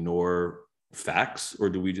we ignore facts or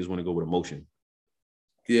do we just want to go with emotion?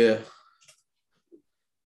 Yeah.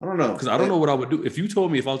 I don't know. Because I don't know what I would do. If you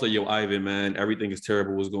told me, if I was like, yo, Ivan, man, everything is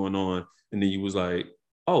terrible, what's going on? And then you was like,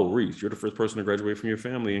 oh, Reese, you're the first person to graduate from your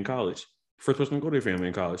family in college. First person to go to your family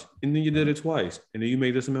in college. And then you did it twice. And then you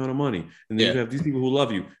made this amount of money. And then you have these people who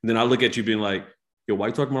love you. And then I look at you being like, yo, why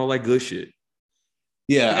you talking about all that good shit?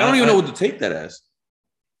 Yeah. I don't even know what to take that as.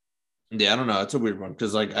 Yeah, I don't know. It's a weird one.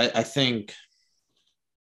 Because like I think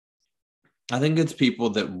it's people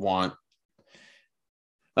that want,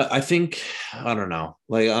 I don't know.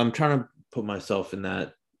 Like I'm trying to put myself in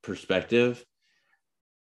that perspective.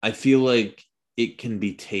 I feel like it can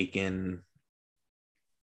be taken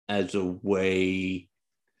as a way,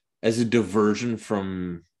 as a diversion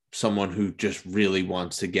from someone who just really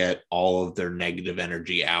wants to get all of their negative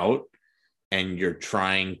energy out, and you're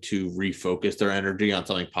trying to refocus their energy on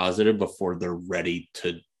something positive before they're ready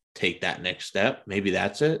to take that next step. Maybe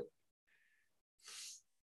that's it.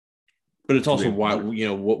 But it's also why,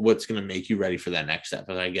 what's going to make you ready for that next step?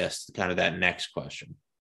 And I guess kind of that next question.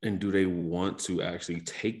 And do they want to actually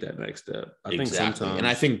take that next step? I think sometimes, and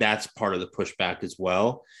I think that's part of the pushback as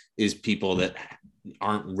well, is people that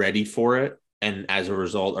aren't ready for it, and as a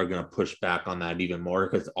result are going to push back on that even more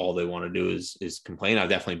because all they want to do is complain. I've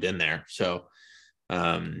definitely been there. So,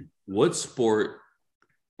 what sport?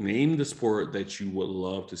 Name the sport that you would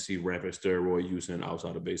love to see rampant steroid use in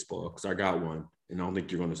outside of baseball. Because I got one, and I don't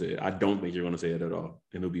think you're going to say it. I don't think you're going to say it at all.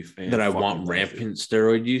 And it'll be fantastic. That I want rampant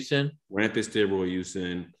steroid use in? Rampant steroid use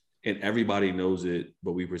in, and everybody knows it,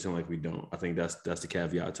 but we pretend like we don't. I think that's the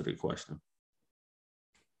caveat to the question.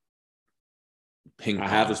 Ping pong. I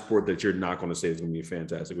have a sport that you're not going to say is going to be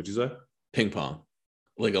fantastic. What'd you say? Ping pong.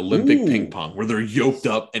 Like Olympic ping pong, where they're yoked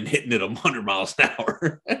up and hitting it 100 miles an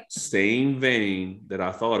hour. Same vein that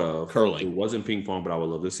I thought of. Curling. It wasn't ping pong, but I would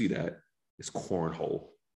love to see that. It's cornhole.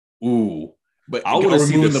 Ooh. But I are want to we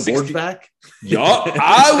see moving the the boards 60 back? Yup,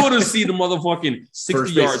 I want to see the motherfucking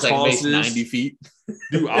First 60-yard base, second base, tosses. 90 feet.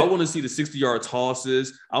 Dude, I want to see the 60-yard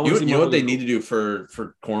tosses. I want to see You know what they need to do for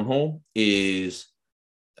cornhole is,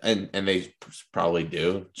 and they probably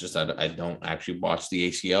do. Just I don't actually watch the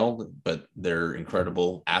ACL, but they're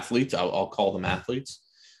incredible athletes. I'll call them athletes.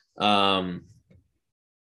 I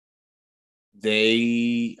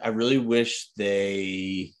really wish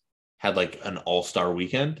they had like an all-star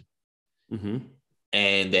weekend,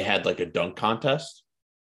 and they had like a dunk contest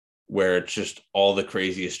where it's just all the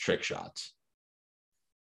craziest trick shots.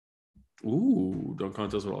 Ooh, dunk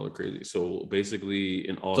contest with all the crazy. So basically,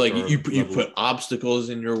 an all-star. So like you put obstacles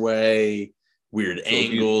in your way, weird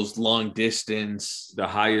angles, long distance. The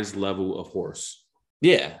highest level of horse.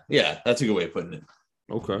 Yeah, that's a good way of putting it.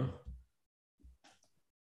 Okay.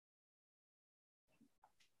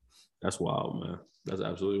 That's wild, man. That's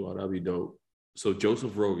absolutely wild. That'd be dope. So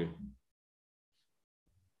Joseph Rogan.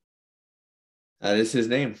 That is his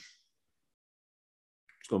name.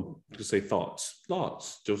 Just gonna say thoughts.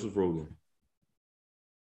 Joseph Rogan.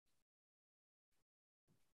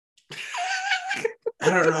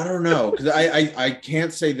 I don't know, because I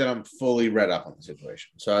can't say that I'm fully read up on the situation.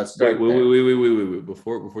 So that's wait.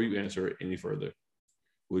 Before you answer it any further,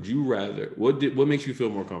 would you rather what makes you feel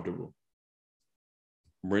more comfortable?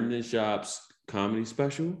 Brendan Schaub's comedy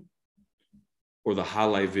special or the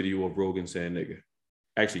highlight video of Rogan saying nigga?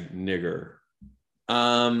 Actually, nigger.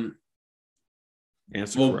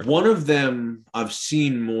 Answer well, correctly. One of them I've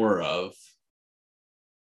seen more of,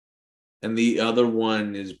 and the other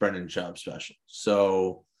one is Brendan Schaub's special.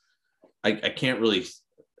 So I can't really.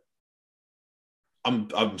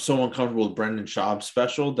 I'm so uncomfortable with Brendan Schaub's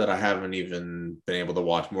special that I haven't even been able to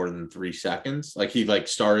watch more than 3 seconds. Like he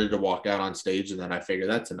started to walk out on stage, and then I figured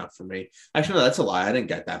that's enough for me. Actually, no, that's a lie. I didn't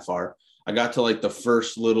get that far. I got to like the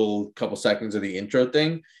first little couple seconds of the intro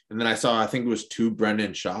thing, and then I think it was 2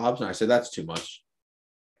 Brendan Schaubs, and I said that's too much.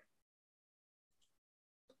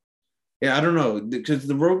 Yeah, I don't know, because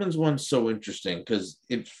the Rogan's one's so interesting because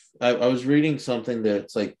I was reading something that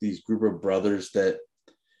it's like these group of brothers that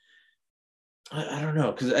I don't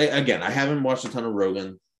know, because I haven't watched a ton of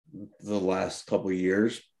Rogan the last couple of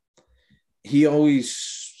years. He always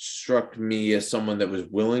struck me as someone that was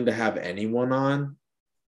willing to have anyone on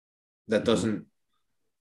that doesn't,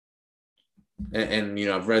 and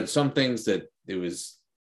I've read some things that it was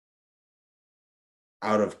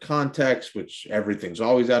out of context, which everything's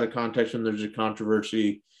always out of context when there's a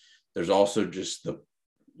controversy. There's also just the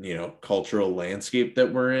cultural landscape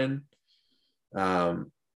that we're in.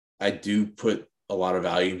 I do put a lot of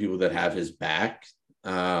value in people that have his back.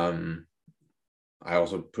 I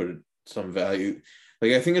also put some value.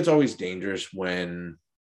 Like, I think it's always dangerous when,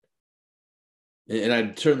 and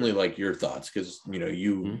I'd certainly like your thoughts, because,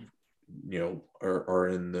 you are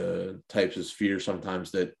in the types of sphere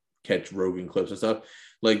sometimes that catch Rogan clips and stuff.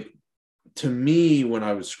 Like, to me, when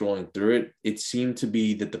I was scrolling through it, it seemed to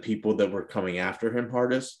be that the people that were coming after him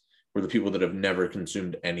hardest were the people that have never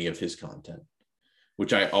consumed any of his content,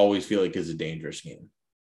 which I always feel like is a dangerous game.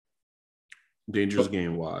 Dangerous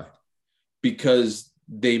game, why? Because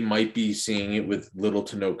they might be seeing it with little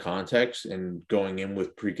to no context and going in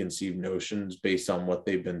with preconceived notions based on what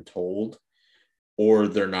they've been told, or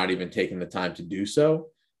they're not even taking the time to do so.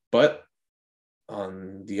 But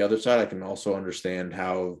on the other side, I can also understand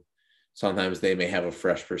how sometimes they may have a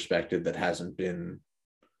fresh perspective that hasn't been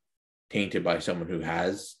tainted by someone who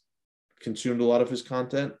has consumed a lot of his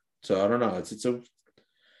content. So I don't know. It's a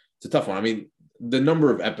tough one. I mean, the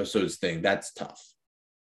number of episodes thing, that's tough.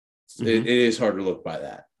 It is hard to look by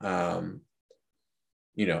that. I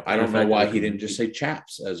don't know why he didn't just say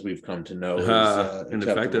chaps, as we've come to know. And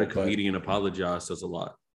the fact that a comedian apologized says a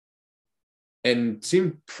lot. And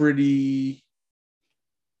seemed pretty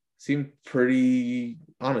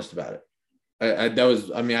honest about it. I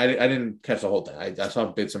didn't catch the whole thing. I saw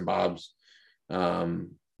bits and bobs,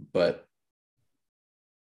 but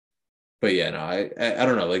yeah, no, I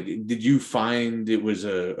don't know. Like, did you find it was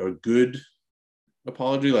a good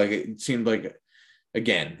apology? Like, it seemed like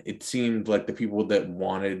the people that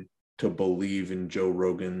wanted to believe in Joe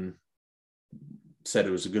Rogan said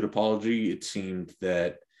it was a good apology. It seemed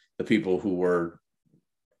that the people who were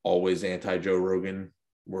always anti-Joe Rogan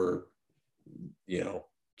were,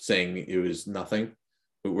 saying it was nothing.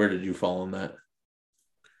 But where did you fall on that?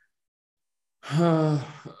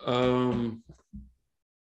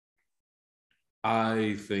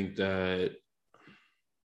 I think that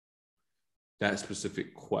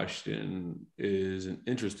specific question is an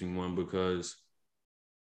interesting one, because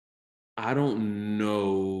I don't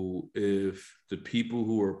know if the people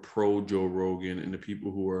who are pro Joe Rogan and the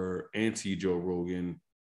people who are anti Joe Rogan,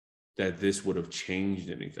 that this would have changed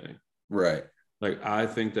anything. Right. Like, I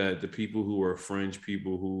think that the people who are fringe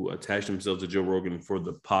people who attach themselves to Joe Rogan for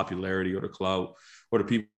the popularity or the clout, or the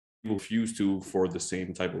people who refuse to for the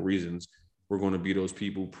same type of reasons, we're going to be those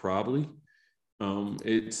people probably.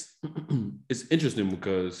 It's it's interesting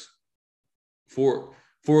because for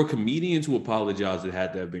a comedian to apologize, it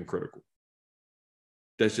had to have been critical.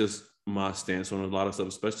 That's just my stance on a lot of stuff,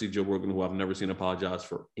 especially Joe Rogan, who I've never seen apologize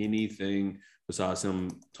for anything besides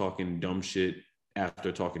him talking dumb shit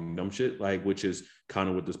after talking dumb shit, like, which is kind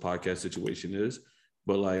of what this podcast situation is.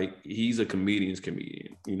 But like, he's a comedian's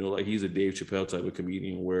comedian, you know, like he's a Dave Chappelle type of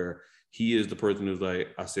comedian where he is the person who's like,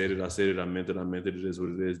 I said it, I meant it, it is what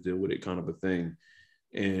it is, deal with it kind of a thing.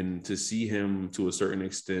 And to see him to a certain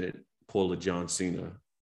extent pull a John Cena,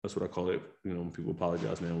 that's what I call it, you know, when people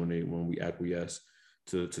apologize now when we acquiesce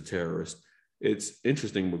to terrorists. It's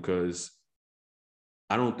interesting because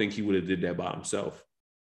I don't think he would have did that by himself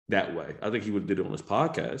that way. I think he would have did it on his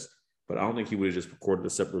podcast, but I don't think he would have just recorded a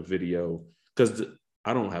separate video, because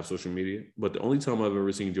I don't have social media, but the only time I've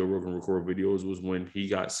ever seen Joe Rogan record videos was when he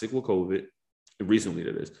got sick with COVID, recently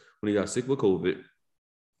that is, when he got sick with COVID,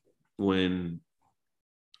 when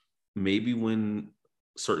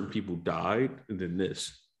certain people died, and then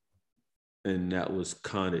this. And that was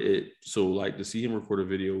kind of it. So like, to see him record a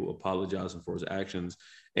video apologizing for his actions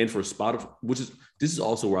and for Spotify, this is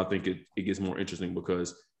also where I think it gets more interesting,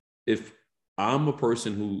 because if I'm a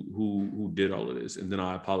person who did all of this and then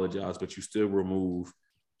I apologize, but you still remove,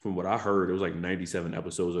 from what I heard, it was like 97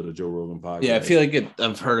 episodes of the Joe Rogan podcast. Yeah, I feel like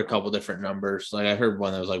I've heard a couple different numbers. Like I heard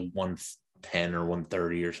one that was like 110 or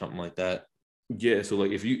 130 or something like that. Yeah, so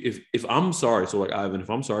like if I'm sorry, so like Ivan, if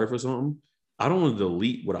I'm sorry for something, I don't want to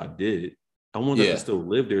delete what I did. I want that to still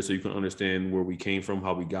live there, so you can understand where we came from,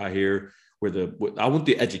 how we got here, I want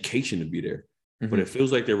the education to be there. Mm-hmm. But it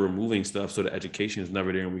feels like they're removing stuff, so the education is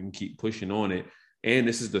never there, and we can keep pushing on it. And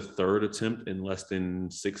this is the third attempt in less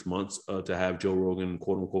than 6 months to have Joe Rogan,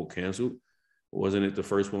 quote unquote, canceled. Wasn't it? The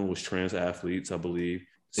first one was trans athletes, I believe.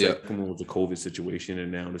 Second one was a COVID situation,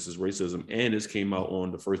 and now this is racism. And this came out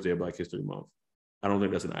on the first day of Black History Month. I don't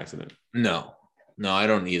think that's an accident. No, I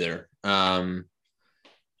don't either.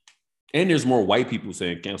 And there's more white people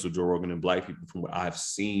saying cancel Joe Rogan than black people, from what I've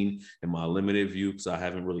seen in my limited view, because I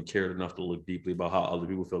haven't really cared enough to look deeply about how other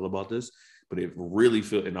people feel about this. But it really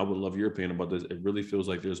feels, and I would love your opinion about this, it really feels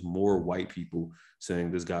like there's more white people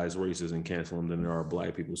saying this guy's racist and canceling than there are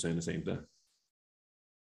black people saying the same thing.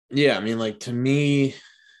 Yeah, I mean, like, to me,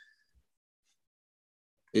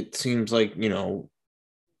 it seems like, you know,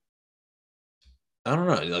 I don't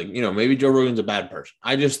know, like, you know, maybe Joe Rogan's a bad person.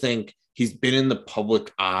 I just think he's been in the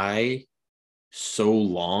public eye so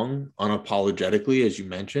long, unapologetically, as you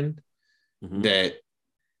mentioned, that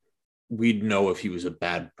we'd know if he was a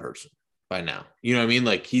bad person by now. You know what I mean?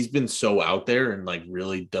 Like, he's been so out there and like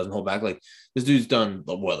really doesn't hold back. Like, this dude's done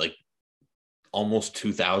what, like almost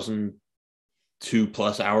 2,000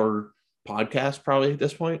 2+ hour podcast probably at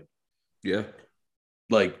this point. Yeah.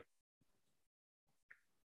 Like,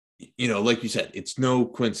 you know, like you said, it's no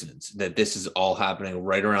coincidence that this is all happening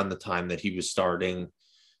right around the time that he was starting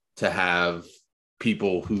to have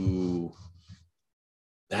people who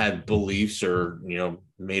had beliefs or, you know,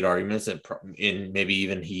 made arguments that, and maybe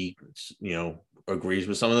even he, you know, agrees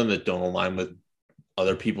with some of them that don't align with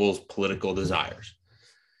other people's political desires.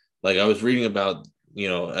 Like, I was reading about, you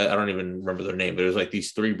know, I don't even remember their name, but it was like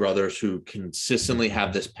these three brothers who consistently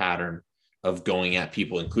have this pattern of going at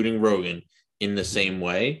people, including Rogan, in the same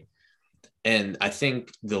way. And I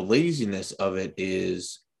think the laziness of it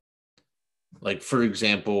is, like, for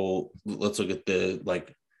example, let's look at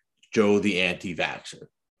like Joe, the anti-vaxxer.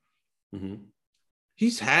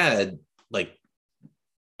 He's had like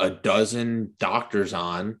a dozen doctors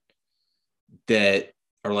on that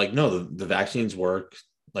are like, no, the vaccines work.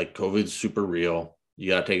 Like, COVID's super real. You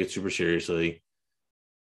got to take it super seriously.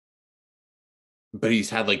 But he's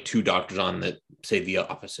had like 2 doctors on that say the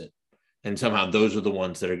opposite. And somehow those are the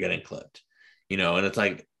ones that are getting clipped. You know, and it's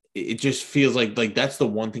like, it just feels like that's the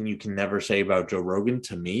one thing you can never say about Joe Rogan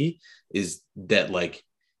to me, is that like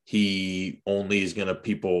he only is going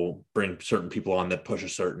to bring certain people on that push a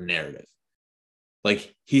certain narrative.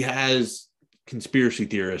 Like, he has conspiracy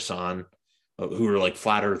theorists on who are like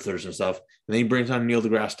flat earthers and stuff. And then he brings on Neil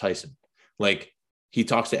deGrasse Tyson. Like, he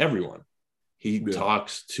talks to everyone. He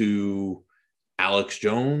talks to Alex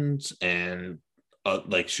Jones and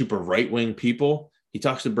like super right-wing people. He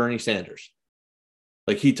talks to Bernie Sanders.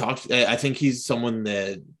 Like, I think he's someone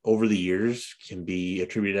that over the years can be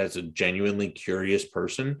attributed as a genuinely curious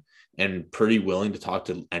person and pretty willing to talk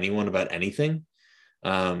to anyone about anything.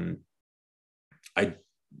 I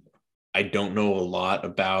don't know a lot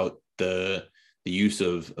about the use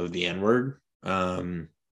of the N-word.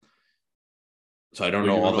 So I don't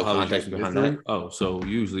know all the context behind that. Oh, so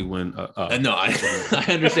usually when no, I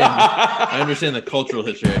understand. I understand the cultural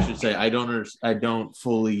history. I should say I don't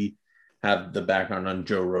fully have the background on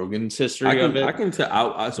Joe Rogan's history of it. I can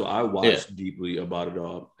tell. So I watched deeply about it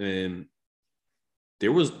all, and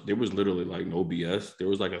there was literally like no BS. There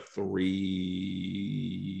was like a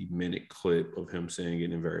 3-minute clip of him saying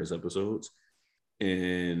it in various episodes,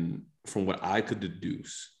 and from what I could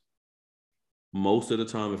deduce, most of the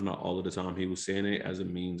time, if not all of the time, he was saying it as a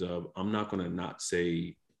means of, I'm not going to not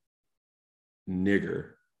say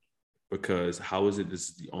nigger, because how is it this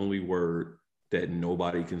is the only word that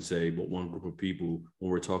nobody can say but one group of people, when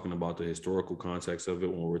we're talking about the historical context of it,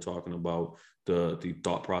 when we're talking about the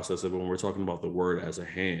thought process of it, when we're talking about the word as a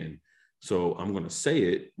hand. So I'm going to say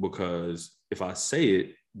it because if I say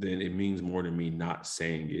it, then it means more than me not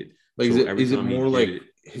saying it. Like, so is it more like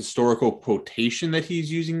historical quotation that he's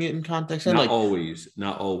using it in context? Not like always.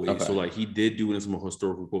 Okay. So like he did do it in some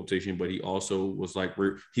historical quotation, but he also was like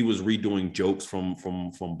he was redoing jokes from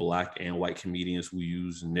black and white comedians who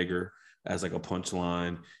use nigger as like a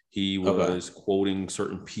punchline. He was quoting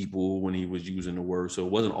certain people when he was using the word. So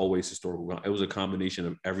it wasn't always historical. It was a combination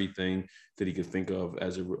of everything that he could think of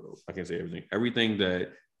I can't say everything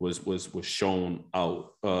that was shown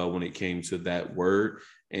out when it came to that word.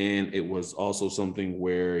 And it was also something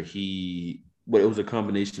where it was a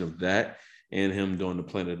combination of that and him doing the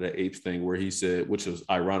Planet of the Apes thing, where he said, which was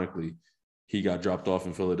ironically, he got dropped off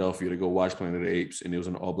in Philadelphia to go watch Planet of the Apes, and it was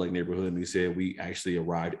an all-black neighborhood, and he said, we actually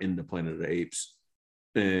arrived in the Planet of the Apes.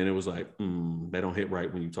 And it was like, that don't hit right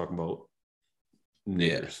when you're talking about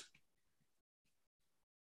niggers.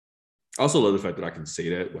 I also love the fact that I can say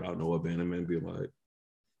that without no abandonment, being like,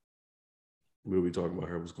 what are we talking about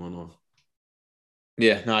here? What's going on?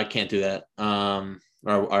 Yeah, no, I can't do that.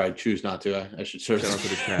 Or I choose not to. I should search. Shout out to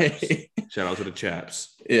the chaps. Shout out to the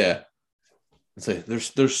chaps. Yeah. It's like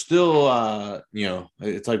there's still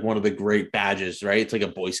it's like one of the great badges, right? It's like a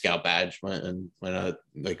Boy Scout badge when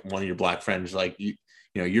like one of your black friends like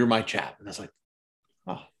you're my chap, and it's like,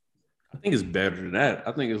 oh, I think it's better than that.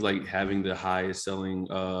 I think it's like having the highest selling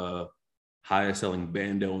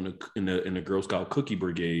bando in the Girl Scout cookie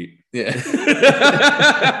brigade. Yeah. It's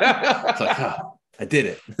like, I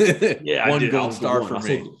did it. Yeah, one gold star for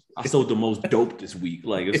me. I sold the most dope this week.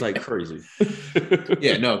 Like, it's like crazy.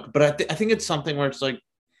 Yeah, no, but I think it's something where it's like,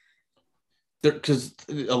 because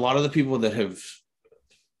a lot of the people that have,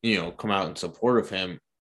 come out in support of him,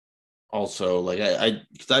 also like I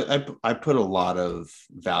put a lot of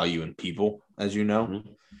value in people, as you know, mm-hmm.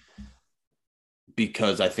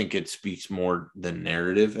 because I think it speaks more than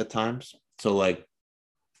narrative at times. So like,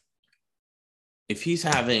 if he's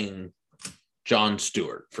having Jon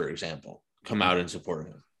Stewart, for example, come out in support of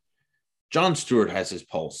him, Jon Stewart has his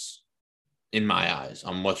pulse, in my eyes,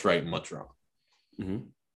 on what's right and what's wrong. Mm-hmm.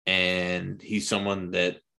 And he's someone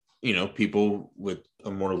that, people with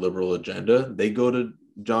a more liberal agenda, they go to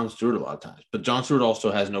Jon Stewart a lot of times. But Jon Stewart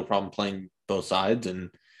also has no problem playing both sides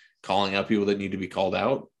and calling out people that need to be called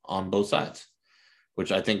out on both sides,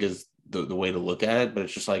 which I think is the way to look at it. But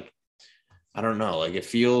it's just like, I don't know, like it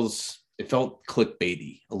felt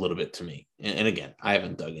clickbaity a little bit to me. And again, I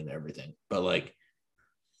haven't dug into everything, but like,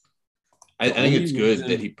 I think it's good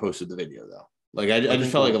that he posted the video though. Like I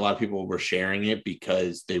just felt like a lot of people were sharing it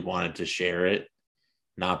because they wanted to share it,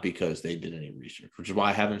 not because they did any research, which is why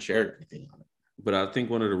I haven't shared anything on it. But I think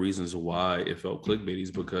one of the reasons why it felt clickbaity is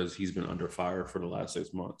because he's been under fire for the last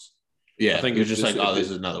 6 months. Yeah, I think it's just like, oh, this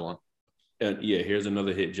is another one. And yeah, here's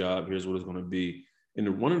another hit job. Here's what it's going to be.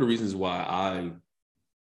 And one of the reasons why I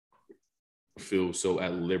feel so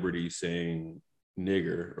at liberty saying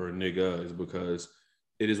nigger or nigga is because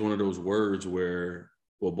it is one of those words where,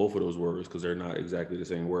 well, both of those words, because they're not exactly the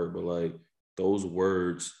same word, but like those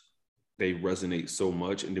words, they resonate so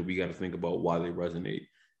much, and then we got to think about why they resonate.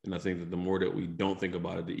 And I think that the more that we don't think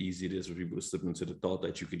about it, the easier it is for people to slip into the thought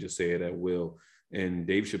that you could just say it at will. And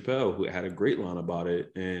Dave Chappelle, who had a great line about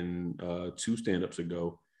it in 2 stand-ups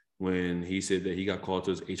ago, when he said that he got called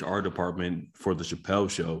to his HR department for the Chappelle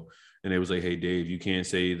show, and they was like, hey, Dave, you can't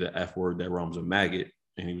say the F word that rhymes with maggot.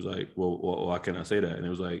 And he was like, well, why can't I say that? And it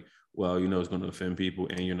was like, well, it's going to offend people,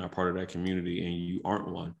 and you're not part of that community, and you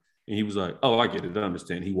aren't one. And he was like, oh, I get it. I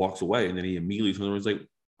understand. He walks away, and then he immediately turns around and was like,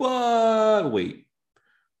 but wait,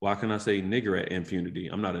 why can I say nigger at Infinity?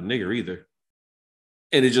 I'm not a nigger either.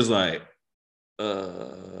 And it's just like,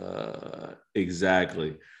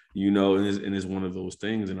 exactly. And it's one of those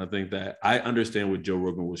things. And I think that I understand what Joe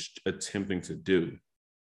Rogan was attempting to do.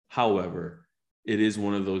 However, it is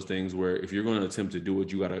one of those things where if you're going to attempt to do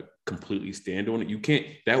it, you got to completely stand on it. You can't,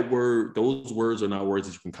 those words are not words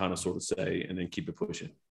that you can kind of sort of say and then keep it pushing.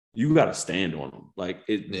 You got to stand on them. Like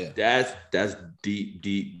that's deep,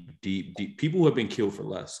 deep, deep, deep. People have been killed for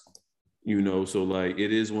less, so like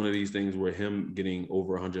it is one of these things where him getting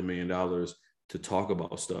over $100 million to talk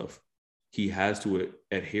about stuff, he has to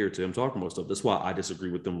adhere to him talking about stuff. That's why I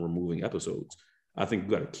disagree with them removing episodes. I think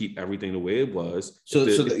we got to keep everything the way it was.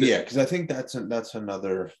 Because I think that's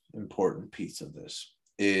another important piece of this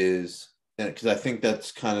is because I think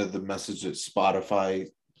that's kind of the message that Spotify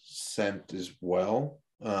sent as well,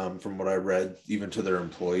 from what I read, even to their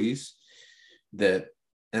employees, that,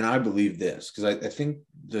 and I believe this because I think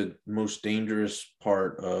the most dangerous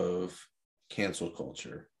part of cancel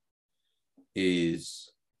culture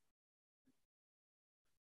is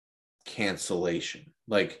cancellation.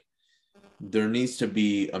 Like, there needs to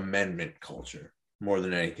be amendment culture more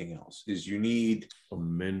than anything else. Is you need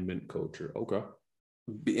amendment culture. Okay.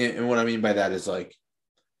 And what I mean by that is, like,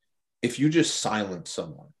 if you just silence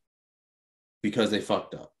someone because they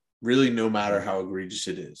fucked up, really, no matter how egregious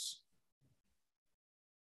it is,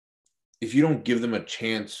 if you don't give them a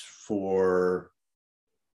chance for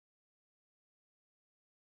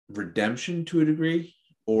redemption to a degree,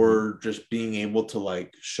 or just being able to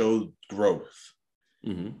like show growth,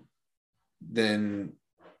 then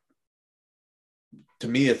to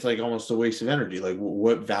me it's like almost a waste of energy. Like,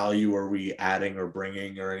 what value are we adding or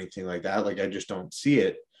bringing or anything like that? Like, I just don't see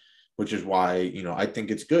it, which is why I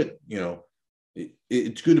think it's good.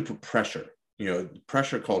 It's good to put pressure.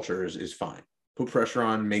 Pressure culture is fine. Put pressure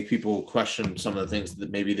on, make people question some of the things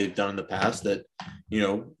that maybe they've done in the past that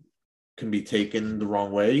can be taken the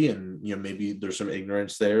wrong way, and maybe there's some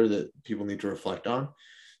ignorance there that people need to reflect on.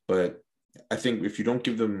 But I think if you don't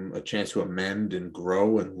give them a chance to amend and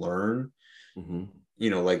grow and learn,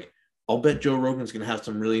 like, I'll bet Joe Rogan's going to have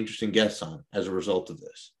some really interesting guests on as a result of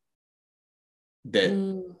this. That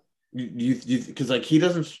you because like he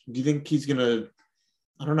doesn't. Do you think he's going to?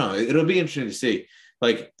 I don't know. It'll be interesting to see.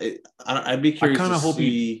 Like, I'd be curious.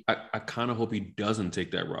 I kind of hope he doesn't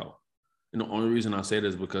take that route. And the only reason I say that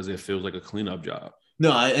is because it feels like a cleanup job.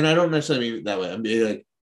 No, I don't necessarily mean that way. I mean, like,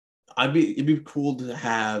 it'd be cool to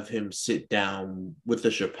have him sit down with the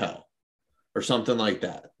Chappelle or something like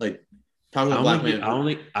that. Like, talk about Black Man.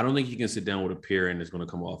 I don't think he can sit down with a peer and it's going to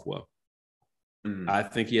come off well. I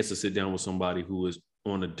think he has to sit down with somebody who is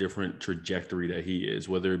on a different trajectory that he is,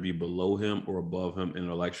 whether it be below him or above him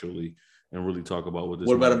intellectually, and really talk about what this.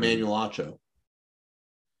 What about Emmanuel Acho?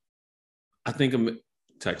 I think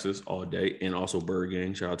Texas all day, and also Bird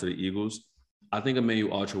Gang. Shout out to the Eagles. I think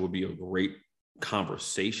Emmanuel Acho would be a great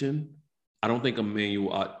conversation. I don't think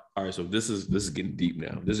Emmanuel. All right, so this is getting deep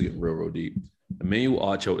now. This is getting real deep. Emmanuel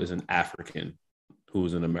Acho is an African who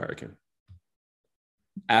is an American.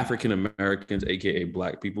 African Americans, aka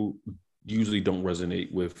Black people, usually don't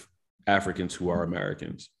resonate with Africans who are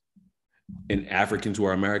Americans, and Africans who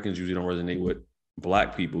are Americans usually don't resonate with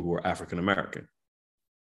Black people who are African American.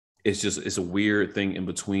 It's a weird thing in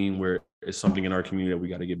between where it's something in our community that we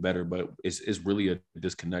got to get better, but it's really a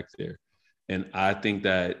disconnect there. And I think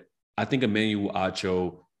Emmanuel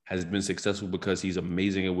Acho has been successful because he's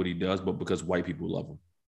amazing at what he does, but because white people love him.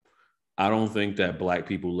 I don't think that Black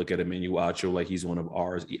people look at Emmanuel Acho like he's one of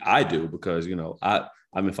ours. I do, because,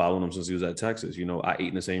 I've been following him since he was at Texas. I ate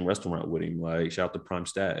in the same restaurant with him. Like, shout out to Prime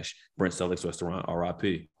Stash, Brent Selleck's restaurant,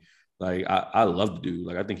 RIP. Like, I love the dude.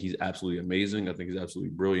 Like, I think he's absolutely amazing. I think he's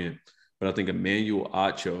absolutely brilliant. But I think Emmanuel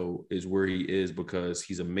Acho is where he is because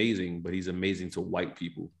he's amazing, but he's amazing to white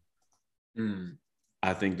people.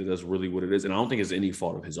 I think that's really what it is. And I don't think it's any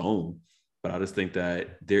fault of his own, but I just think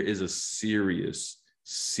that there is a serious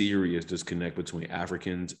disconnect between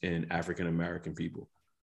Africans and African American people.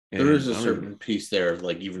 And there is a certain piece there of,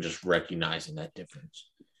 like, even just recognizing that difference.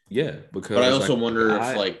 Yeah, because. But I also wonder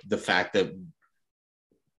if, like, the fact that.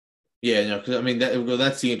 Yeah, because I mean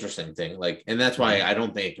that's the interesting thing. Like, and that's why I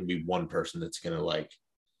don't think it can be one person that's gonna, like,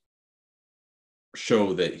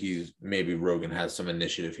 show that he's maybe Rogan has some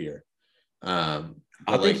initiative here.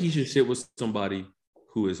 I think he should sit with somebody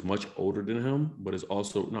who is much older than him, but is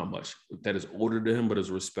also not much that is older than him, but is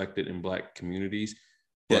respected in Black communities.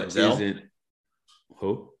 But Denzel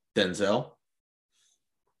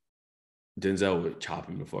would chop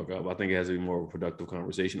him the fuck up. I think it has to be more of a productive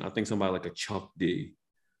conversation. I think somebody like a Chuck D,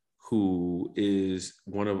 who is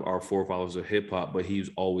one of our forefathers of hip hop, but he's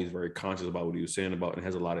always very conscious about what he was saying about and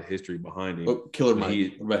has a lot of history behind him. Killer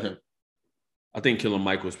Mike, what about him? I think Killer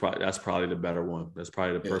Mike that's probably the better one. That's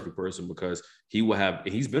probably the perfect person because he will have.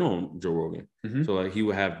 He's been on Joe Rogan, so like he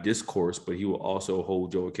will have discourse, but he will also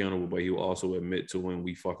hold Joe accountable. But he will also admit to when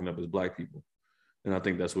we fucking up as Black people, and I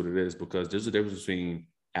think that's what it is because there's a difference between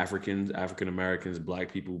Africans, African Americans,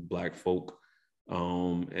 Black people, Black folk,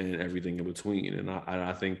 and everything in between. And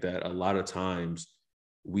I think that a lot of times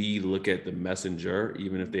we look at the messenger,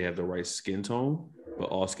 even if they have the right skin tone, but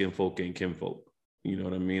all skin folk ain't kinfolk. You know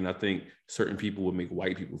what I mean? I think certain people would make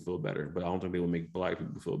white people feel better, but I don't think they would make Black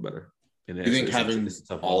people feel better. And you think having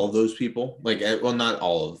all of those people, like, well, not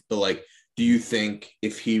all of, but like, do you think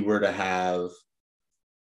if he were to have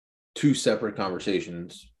two separate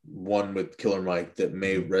conversations, one with Killer Mike that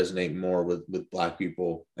may resonate more with Black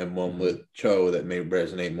people, and one with Cho that may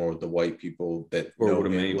resonate more with the white people that or know with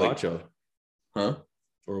him, Emmanuel Acho,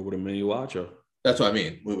 or with Emmanuel Acho? That's what I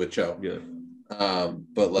mean with Cho. Yeah.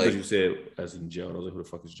 But like you said, as in Joe, I was like, who the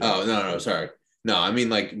fuck is Joe? Oh no, sorry, no, I mean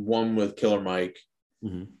like one with Killer Mike,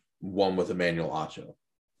 one with Emmanuel Acho.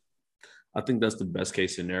 I think that's the best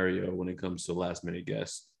case scenario when it comes to last minute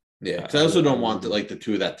guests. Yeah, because I also don't want the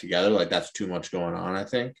two of that together. Like that's too much going on, I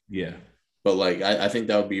think. Yeah, but like I think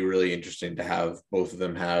that would be really interesting to have both of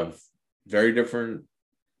them have very different,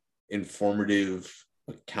 informative,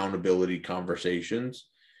 accountability conversations,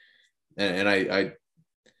 and I.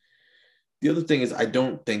 The other thing is, I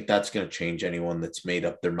don't think that's going to change anyone that's made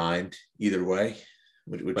up their mind either way.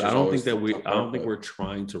 But I don't think we're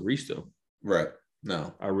trying to reach them. Right.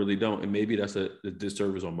 No, I really don't. And maybe that's a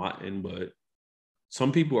disservice on my end, but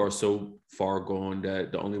some people are so far gone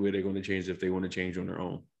that the only way they're going to change is if they want to change on their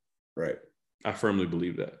own. Right. I firmly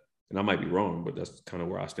believe that. And I might be wrong, but that's kind of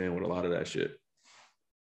where I stand with a lot of that shit.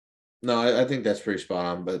 No, I think that's pretty spot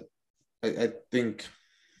on. But I think,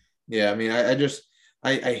 yeah, I mean,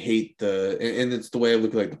 I hate and it's the way I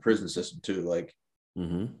look at like the prison system too. Like,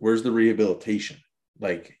 where's the rehabilitation?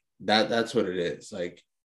 Like that's what it is. Like,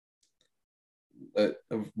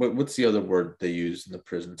 what's the other word they use in the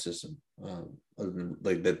prison system? Other than,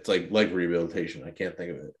 like that's like rehabilitation. I can't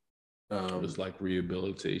think of it. It's like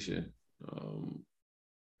rehabilitation.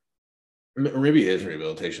 Maybe it is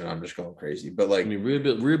rehabilitation. I'm just going crazy, but like, I mean,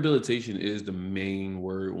 rehabilitation is the main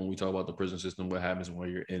word when we talk about the prison system. What happens when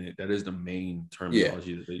you're in it? That is the main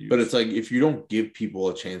terminology that they use. But it's like if you don't give people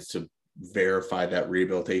a chance to verify that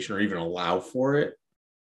rehabilitation or even allow for it,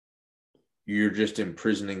 you're just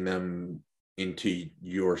imprisoning them into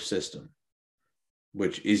your system,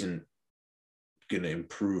 which isn't going to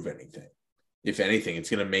improve anything. If anything, it's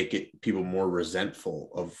going to make people more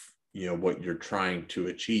resentful of what you're trying to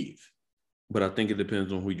achieve. But I think it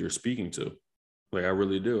depends on who you're speaking to. Like, I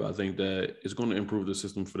really do. I think that it's going to improve the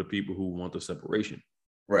system for the people who want the separation.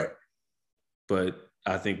 Right. But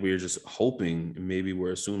I think we're just hoping, maybe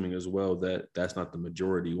we're assuming as well, that that's not the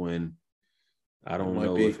majority, when I don't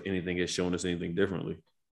know if anything has shown us anything differently.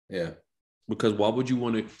 Yeah. Because why would you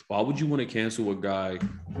want to cancel a guy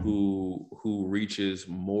who reaches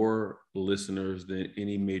more listeners than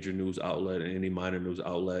any major news outlet and any minor news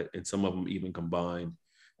outlet, and some of them even combined?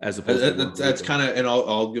 As opposed to that's kind of, and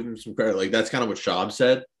I'll give him some credit. Like that's kind of what Shab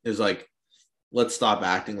said, is like, let's stop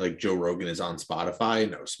acting like Joe Rogan is on Spotify.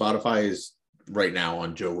 No, Spotify is right now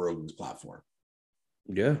on Joe Rogan's platform.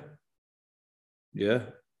 Yeah. Yeah.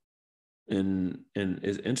 And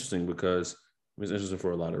it's interesting because it's interesting for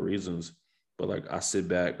a lot of reasons. But like, I sit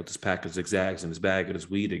back with this pack of zigzags in this bag of this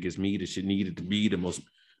weed that gives me the shit needed to be the most.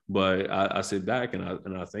 But I sit back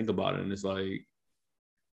and I think about it, and it's like,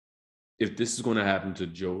 if this is going to happen to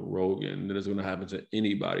Joe Rogan, then it's going to happen to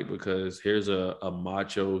anybody, because here's a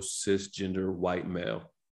macho cisgender white male.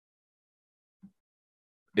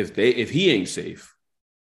 If he ain't safe,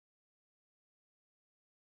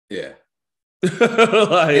 yeah.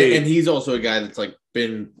 Like, and he's also a guy that's like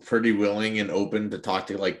been pretty willing and open to talk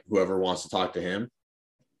to like whoever wants to talk to him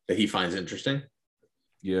that he finds interesting.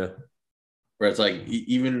 Yeah. Where it's like,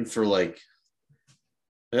 even for like,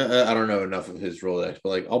 I don't know enough of his Rolodex, but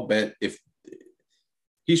like, I'll bet if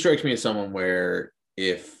he strikes me as someone where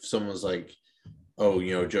if someone's like, oh,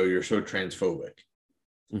 Joe, you're so transphobic.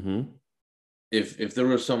 If there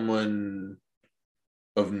was someone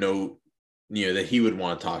of note, that he would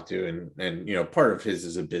want to talk to, and part of his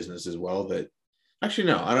is a business as well. That actually,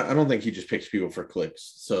 no, I don't think he just picks people for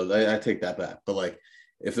clicks. So I take that back. But like,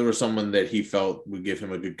 if there was someone that he felt would give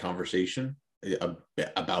him a good conversation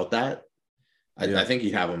about that, I think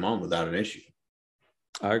he'd have him on without an issue.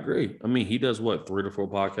 I agree. I mean, he does 3 to 4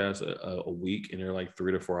 podcasts a week, and they're like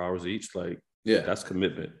 3 to 4 hours each. Like, yeah, that's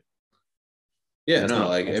commitment. Yeah,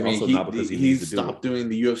 that's he stopped doing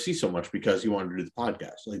the UFC so much because he wanted to do the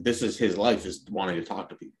podcast. Like, this is his life, is wanting to talk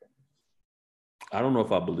to people. I don't know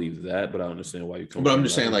if I believe that, but I understand why you come. But I'm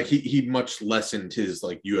just saying, like he much lessened his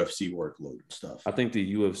like UFC workload and stuff. I think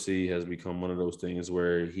the UFC has become one of those things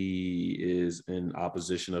where he is in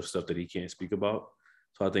opposition of stuff that he can't speak about.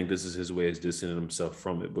 So I think this is his way of distancing himself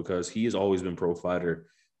from it because he has always been pro fighter,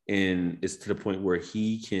 and it's to the point where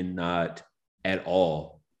he cannot at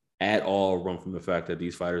all run from the fact that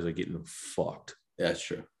these fighters are getting fucked. That's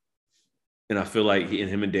true. And I feel like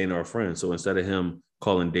him and Dana are friends. So instead of him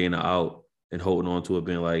calling Dana out and holding on to it,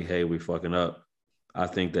 being like, hey, we fucking up, I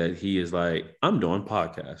think that he is like, I'm doing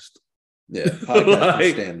podcast. Yeah, podcast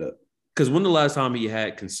and stand up. Because when the last time he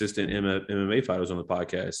had consistent MMA fighters on the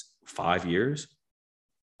podcast? 5 years?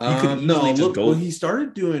 He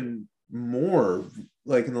started doing more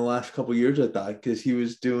like in the last couple of years, I thought, because he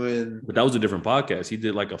was doing. But that was a different podcast. He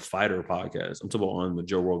did like a fighter podcast. I'm talking about on the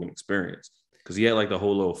Joe Rogan Experience because he had like the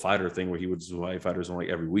whole little fighter thing where he would just invite fighters on like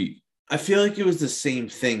every week. I feel like it was the same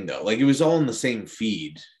thing though. Like it was all in the same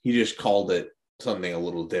feed. He just called it something a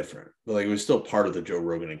little different, but like it was still part of the Joe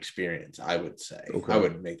Rogan Experience. I would say. Okay. I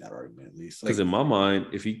would make that argument at least. Because in my mind,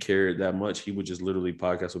 if he cared that much, he would just literally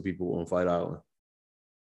podcast with people on Fight Island.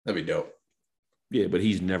 That'd be dope. Yeah, but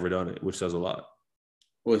he's never done it, which says a lot.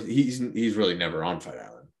 Well, he's really never on Fight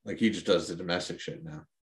Island. Like he just does the domestic shit now.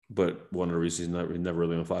 But one of the reasons he's never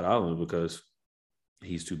really on Fight Island is because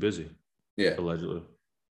he's too busy. Yeah, allegedly.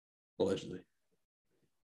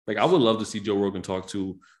 Like I would love to see Joe Rogan talk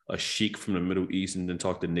to a sheik from the Middle East and then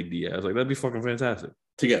talk to Nick Diaz. Like that'd be fucking fantastic.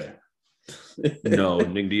 Together. No,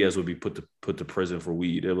 Nick Diaz would be put to prison for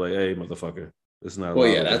weed. They're like, hey, motherfucker. It's not. Well,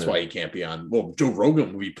 yeah, that's why he can't be on. Well, Joe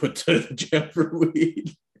Rogan would be put to jail for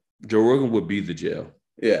weed. Joe Rogan would be the jail.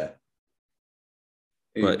 Yeah.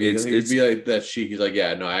 But he'd be like that sheik. He's like,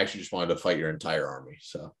 yeah, no, I actually just wanted to fight your entire army.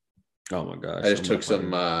 So, oh my gosh, I just took some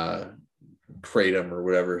kratom or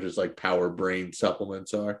whatever his like power brain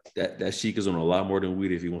supplements are. That sheik is on a lot more than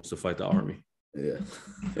weed if he wants to fight the army. Yeah,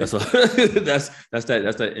 that's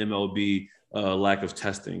that MLB lack of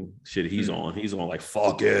testing shit he's on. He's on like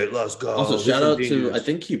fuck it, let's go. Also, shout out to I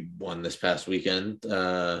think he won this past weekend.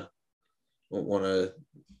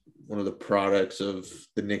 One of the products of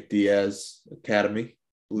the Nick Diaz Academy, I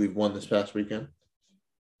believe, won this past weekend.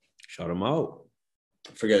 Shout him out.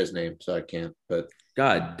 I forget his name, so I can't. But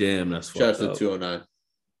god damn, that's fucked up. Shout out to 209.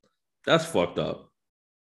 That's fucked up.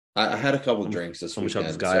 I had a couple drinks this weekend,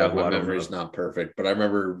 this guy so my memory's not perfect, but I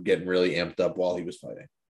remember getting really amped up while he was fighting.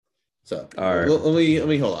 So, all right, let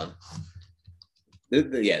me hold on.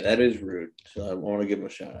 Yeah, that is rude. So I want to give him a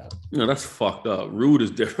shout out. No, that's fucked up. Rude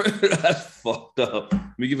is different. That's fucked up.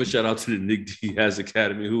 Let me give a shout out to the Nick Diaz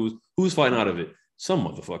Academy. Who's fighting out of it? Some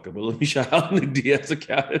motherfucker. But let me shout out Nick Diaz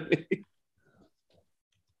Academy.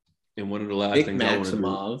 And one of the last Nick things Maximov. I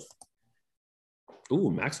want to do.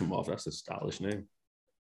 Ooh, Maximov. That's a stylish name.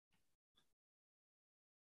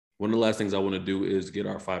 One of the last things I want to do is get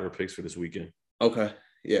our fighter picks for this weekend. Okay.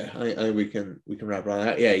 Yeah, I think we can wrap it on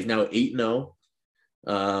that. Yeah, he's now 8-0.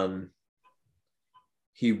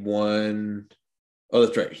 He won. Oh,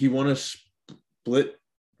 that's right. He won a split.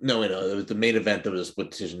 No, it was the main event that was a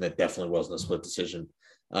split decision. That definitely wasn't a split decision.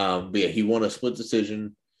 But yeah, he won a split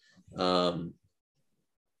decision. He's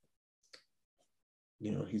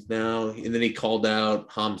now, and then he called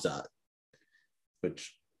out Hamzat,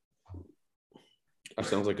 which that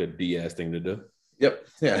sounds like a Diaz thing to do. Yep.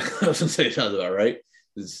 Yeah, I was gonna say it sounds about right.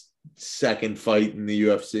 His second fight in the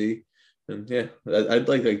UFC. And yeah, I'd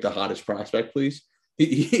like the hottest prospect, please.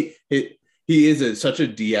 He is such a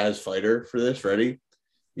Diaz fighter for this. Ready?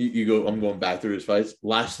 You go. I'm going back through his fights.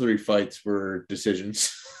 Last 3 fights were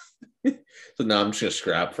decisions. So now I'm just gonna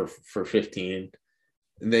scrap for 15.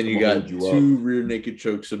 And then you got 2 rear naked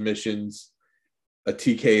choke submissions, a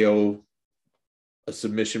TKO, a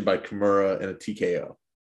submission by Kimura, and a TKO.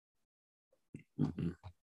 Mm-hmm.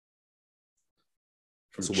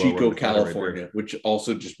 From Chico, California, which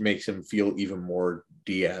also just makes him feel even more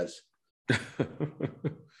Diaz.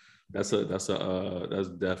 That's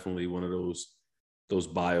definitely one of those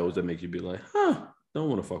bios that make you be like, don't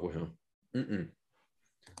want to fuck with him. Mm-mm.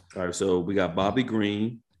 All right, so we got Bobby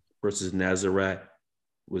Green versus Nazareth.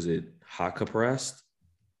 Was it Haqparast?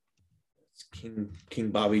 King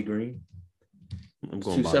Bobby Green. I'm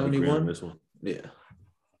going Bobby Green on this one. Yeah,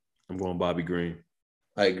 I'm going Bobby Green.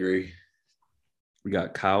 I agree. We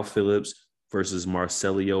got Kyle Phillips versus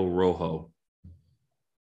Marcelio Rojo.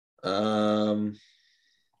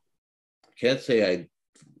 Can't say I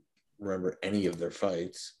remember any of their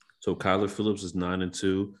fights. So Kyler Phillips is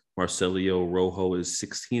 9-2. Marcelio Rojo is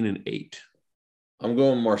 16-8. I'm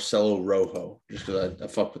going Marcelo Rojo just because I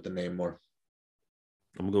fuck with the name more.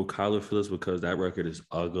 I'm gonna go Kyler Phillips because that record is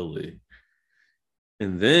ugly.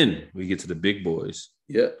 And then we get to the big boys.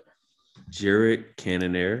 Yeah. Jared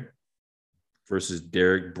Cannonier versus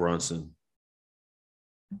Derek Brunson.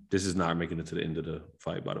 This is not making it to the end of the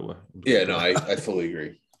fight, by the way. Yeah, no, I fully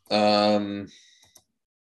agree.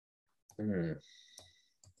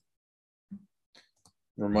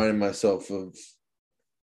 Reminding myself of,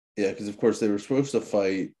 because of course they were supposed to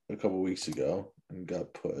fight a couple weeks ago and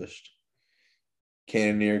got pushed.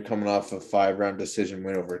 Cannonier coming off a 5-round decision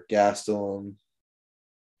win over Gastelum.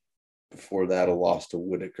 Before that, a loss to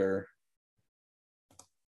Whitaker.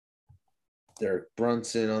 Derek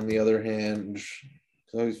Brunson, on the other hand,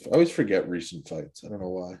 I always forget recent fights. I don't know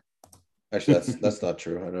why. Actually, that's not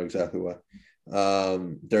true. I know exactly why.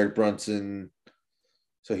 Derek Brunson,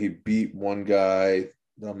 so he beat one guy.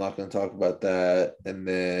 I'm not going to talk about that. And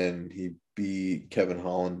then he beat Kevin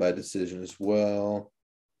Holland by decision as well.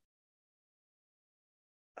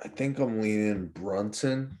 I think I'm leaning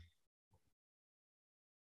Brunson.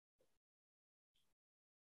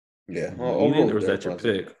 Yeah. I'll roll, or is that your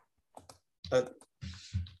pick?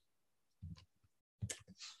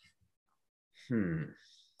 I'm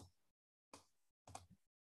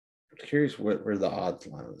curious where the odds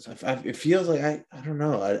line is. It feels like I don't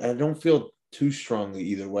know. I don't feel too strongly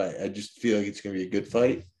either way. I just feel like it's going to be a good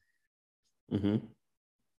fight. Mm-hmm.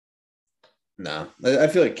 No, I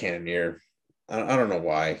feel like Cannonier. I don't know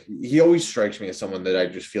why. He always strikes me as someone that I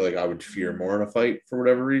just feel like I would fear more in a fight for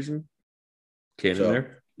whatever reason. Cannonier? So,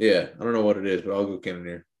 yeah, I don't know what it is, but I'll go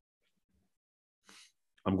Cannonier.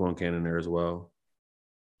 I'm going Cannonier as well.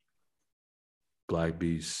 Black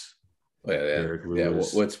Beast. Oh, yeah.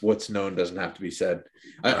 What's known doesn't have to be said.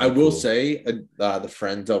 I will say the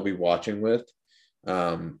friends I'll be watching with,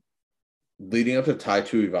 leading up to Tai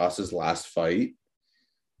Tuivasa's last fight,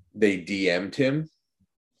 they DM'd him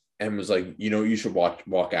and was like, you should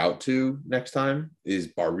walk out to next time is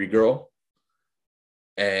Barbie Girl.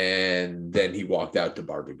 And then he walked out to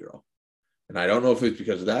Barbie Girl. And I don't know if it's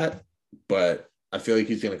because of that, but I feel like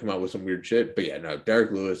he's going to come out with some weird shit. But yeah, no,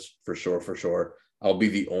 Derek Lewis, for sure. I'll be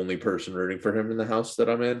the only person rooting for him in the house that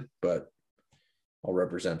I'm in, but I'll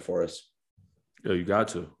represent for us. Oh, you got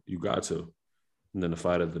to. And then the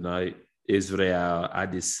fight of the night, Israel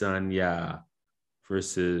Adesanya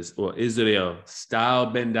versus, Israel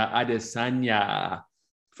Stylebender Adesanya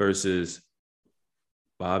versus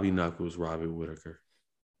Bobby Knuckles, Robbie Whitaker.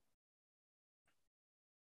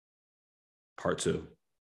 Part 2.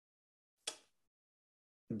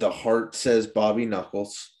 The heart says Bobby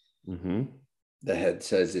Knuckles. Mm-hmm. The head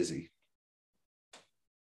says Izzy.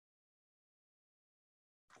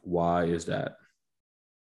 Why is that?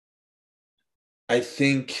 I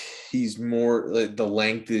think he's more like the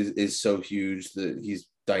length is so huge that he's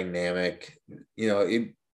dynamic.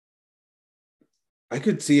 I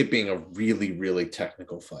could see it being a really, really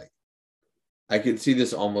technical fight. I could see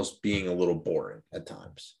this almost being a little boring at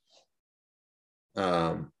times.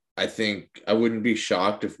 I think I wouldn't be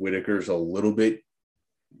shocked if Whitaker's a little bit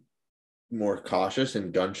more cautious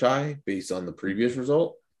and gun shy based on the previous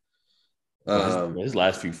result. His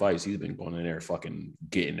last few fights, he's been going in there fucking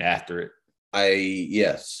getting after it.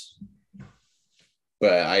 Yes.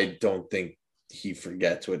 But I don't think he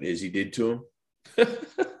forgets what Izzy did to him.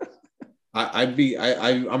 I'm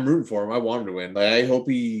rooting for him. I want him to win. Like, I hope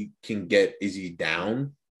he can get Izzy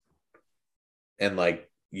down and like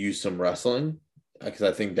use some wrestling. Because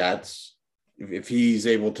I think that's if he's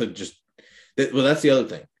able to just that's the other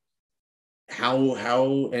thing. How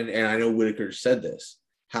and I know Whitaker said this.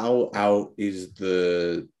 How out is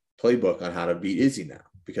the playbook on how to beat Izzy now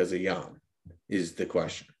because of Jan is the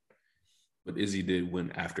question. But Izzy did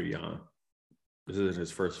win after Jan. This isn't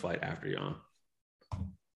his first fight after Jan.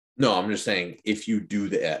 No, I'm just saying if you do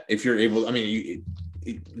that, if you're able, I mean,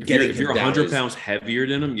 if you're 100 pounds heavier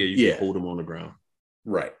than him, you can hold him on the ground.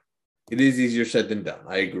 Right. It is easier said than done.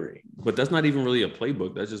 I agree. But that's not even really a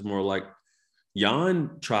playbook. That's just more like Jan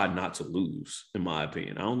tried not to lose, in my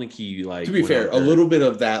opinion. I don't think he like. To be fair, a little bit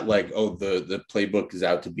of that, like, the playbook is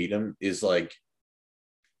out to beat him, is like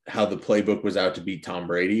how the playbook was out to beat Tom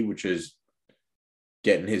Brady, which is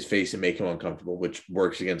get in his face and make him uncomfortable, which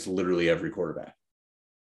works against literally every quarterback.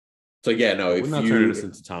 So yeah, no, we're not turning this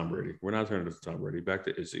into Tom Brady. We're not turning this into Tom Brady. Back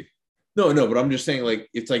to Izzy. No, but I'm just saying, like,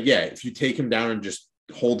 it's like, yeah, if you take him down and just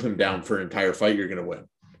hold him down for an entire fight, you're going to win.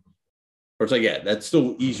 Or it's like, yeah, that's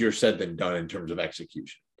still easier said than done in terms of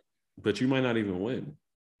execution. But you might not even win.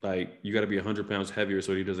 Like, you got to be 100 pounds heavier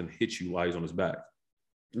so he doesn't hit you while he's on his back.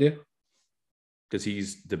 Yeah. Because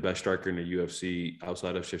he's the best striker in the UFC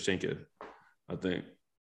outside of Shevchenko, I think.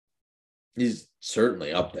 He's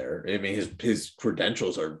certainly up there. I mean, his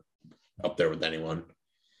credentials are up there with anyone.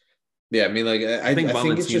 Yeah, I mean, like I think it's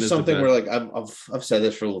Valentina's just the something best. where like I've said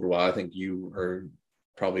this for a little while. I think you are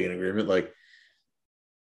probably in agreement. Like,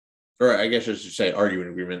 or I guess I should say, are you in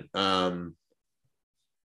agreement? Who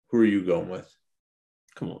are you going with?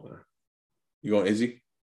 Come on, man. You going Izzy?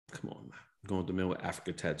 Come on, man. I'm going with the man with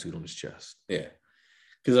Africa tattooed on his chest. Yeah,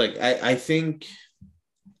 because like I think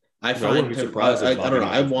I I find wouldn't be him. surprised if I don't know.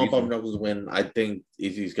 Bobby I Knuckles want beats Bob him. Knuckles to win. I think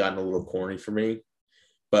Izzy's gotten a little corny for me,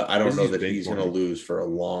 but I don't know Izzy's that big he's going to corny. lose for a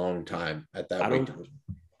long time at that I weight don't. division.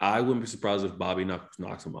 I wouldn't be surprised if Bobby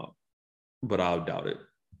knocks him out, but I'll doubt it.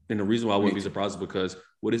 And the reason why I wouldn't be surprised is because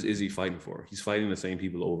what is Izzy fighting for? He's fighting the same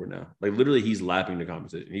people over now. Like literally, he's lapping the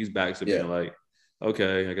competition. He's back to being like,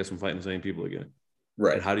 okay, I guess I'm fighting the same people again.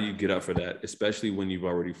 Right. And how do you get up for that, especially when you've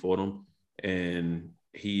already fought him and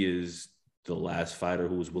he is the last fighter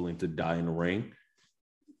who was willing to die in the ring?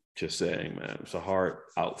 Just saying, man, it's a hard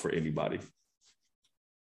out for anybody.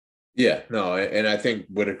 Yeah, no, and I think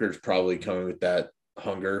Whitaker's probably coming with that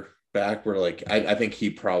hunger back where like I think he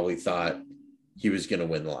probably thought he was going to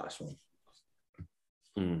win the last one.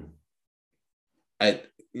 Mm. I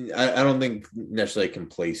don't think necessarily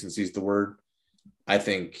complacency is the word. I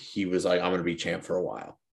think he was like, I'm going to be champ for a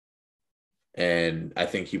while. And I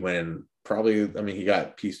think he went in probably, I mean, he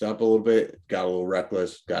got pieced up a little bit, got a little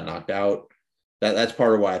reckless, got knocked out. That's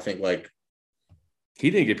part of why I think like he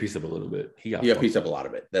didn't get pieced up a little bit. He got pieced up a lot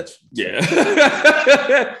of it. That's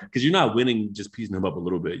because you're not winning just piecing him up a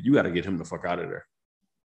little bit. You got to get him the fuck out of there.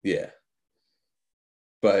 Yeah.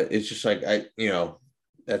 But it's just like that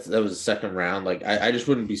was the second round. Like I just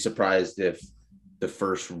wouldn't be surprised if the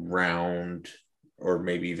first round or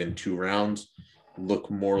maybe even 2 rounds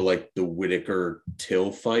look more like the Whitaker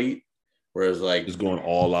Till fight. Whereas like Just going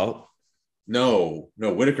all out. No,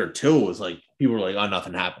 Whitaker Till was like people were like, oh,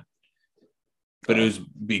 nothing happened. But it was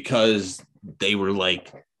because they were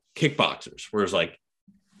like kickboxers, whereas like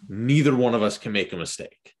neither one of us can make a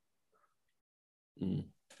mistake. Mm.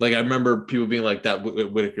 Like I remember people being like that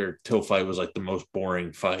Whitaker Till fight was like the most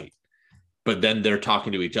boring fight. But then they're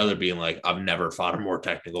talking to each other being like, I've never fought a more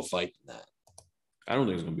technical fight than that. I don't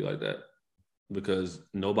think it's going to be like that because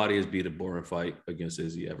nobody has beat a boring fight against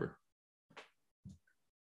Izzy ever.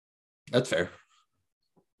 That's fair.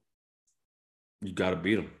 You got to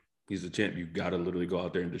beat him. He's the champ. You got to literally go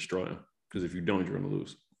out there and destroy him because if you don't, you're going to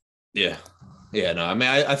lose. Yeah. Yeah, no, I mean,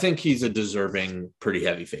 I think he's a deserving, pretty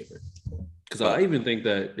heavy favorite. Because I even think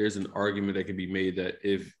that there's an argument that can be made that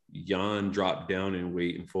if Jan dropped down in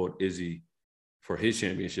weight and fought Izzy for his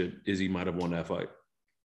championship, Izzy might have won that fight.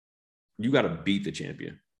 You got to beat the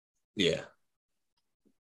champion. Yeah.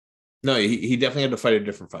 No, he definitely had to fight a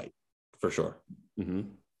different fight, for sure. Mm-hmm.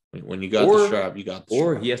 When you got the strap, you got the strap.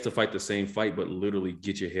 Or he has to fight the same fight, but literally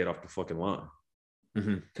get your head off the fucking line.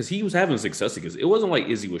 Because he was having success against it. It wasn't like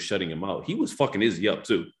Izzy was shutting him out. He was fucking Izzy up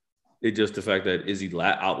too. It's just the fact that Izzy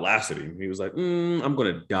outlasted him. He was like, I'm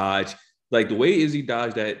going to dodge. Like the way Izzy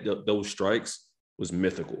dodged those strikes was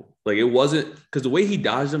mythical. Like it wasn't because the way he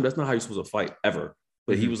dodged them, that's not how you're supposed to fight ever.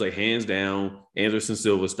 But he was like hands down, Anderson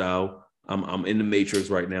Silva style. I'm in the matrix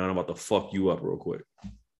right now and I'm about to fuck you up real quick.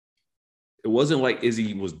 It wasn't like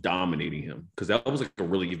Izzy was dominating him because that was like a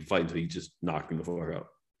really good fight until he just knocked him the fuck out.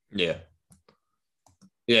 Yeah.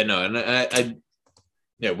 Yeah, no, and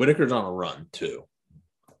Whitaker's on a run too.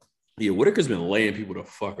 Yeah, Whitaker's been laying people the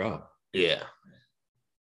fuck up. Yeah.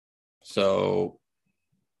 So,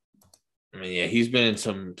 I mean, yeah, he's been in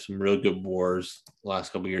some real good wars the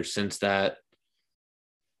last couple of years since that.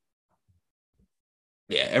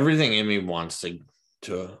 Yeah, everything in me wants to.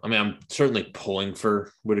 I mean, I'm certainly pulling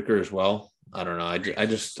for Whitaker as well. I don't know. I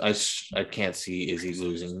can't see Izzy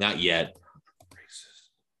losing. Not yet.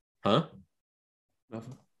 Huh?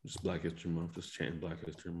 Nothing. Just Black History Month. Just chanting Black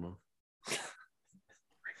History Month.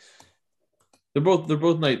 They're both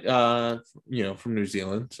from New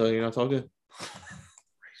Zealand, so it's all good.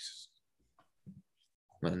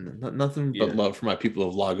 Man, nothing but love for my people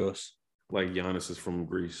of Lagos. Like Giannis is from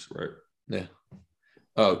Greece, right? Yeah.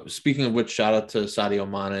 Oh, speaking of which, shout out to Sadio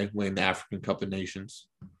Mane winning the African Cup of Nations.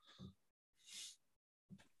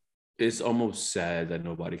 It's almost sad that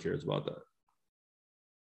nobody cares about that.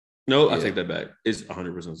 No, I take that back. It's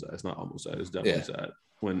 100% sad. It's not almost sad. It's definitely sad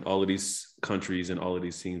when all of these countries and all of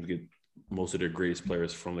these teams get most of their greatest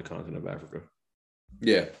players from the continent of Africa.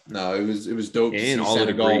 Yeah, no, it was dope. And to see all Senegal of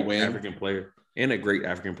the great win. African player and a great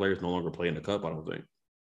African players no longer play in the cup. I don't think.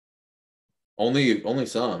 Only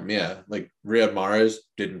some, yeah. Like Riyad Mahrez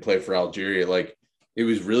didn't play for Algeria. Like it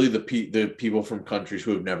was really the people from countries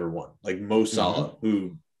who have never won. Like Mo Salah,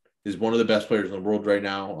 who is one of the best players in the world right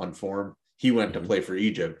now on form. He went to play for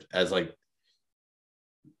Egypt as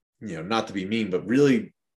not to be mean, but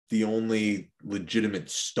really the only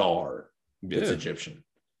legitimate star that's Yeah. Egyptian.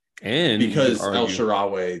 And Because you could El argue-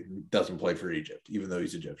 Shaarawy doesn't play for Egypt, even though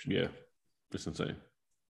he's Egyptian. Yeah. It's insane.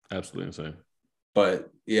 Absolutely insane.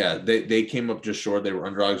 But yeah, they came up just short. They were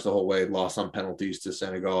underdogs the whole way, lost on penalties to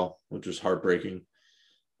Senegal, which was heartbreaking.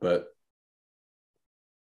 But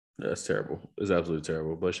That's terrible. It's absolutely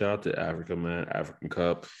terrible. But shout out to Africa, man. African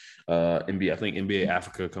Cup. NBA, I think NBA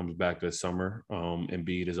Africa comes back this summer.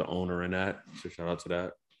 Embiid is an owner in that. So shout out to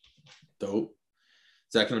that. dope.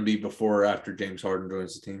 Is that going to be before or after James Harden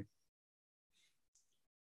joins the team?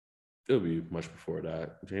 It'll be much before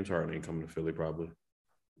that. James Harden ain't coming to Philly, probably.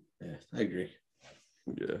 Yeah, I agree.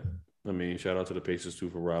 Yeah. I mean, shout out to the Pacers too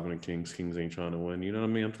for robbing the Kings. Kings ain't trying to win. You know what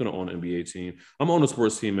I mean? I'm just gonna own an NBA team. I'm on a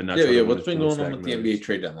sports team and not. try to win What's the been full going on stack with the matters. NBA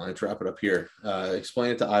trade deadline? Let's wrap it up here.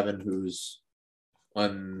 Explain it to Ivan, who's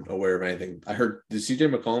unaware of anything. I heard, did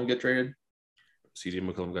CJ McCollum get traded? CJ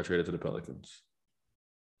McCollum got traded to the Pelicans.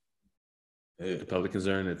 The Pelicans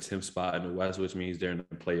are in the 10th spot in the West, which means they're in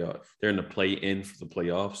the playoff. They're in the play-in for the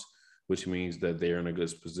playoffs, which means that they're in a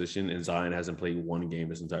good position. And Zion hasn't played one game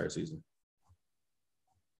this entire season.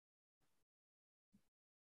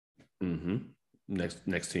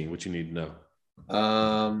 Next team. What you need to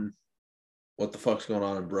know? What the fuck's going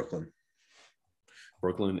on in Brooklyn?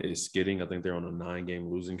 Brooklyn is skidding. I think they're on a 9-game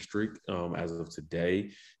losing streak as of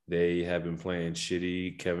today. They have been playing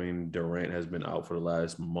shitty. Kevin Durant has been out for the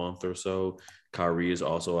last month or so. Kyrie is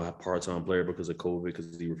also a part-time player because of COVID,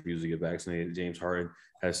 because he refused to get vaccinated. James Harden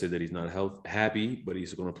has said that he's not happy, but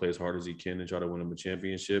he's going to play as hard as he can and try to win him a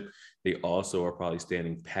championship. They also are probably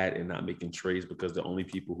standing pat and not making trades because the only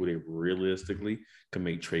people who they realistically can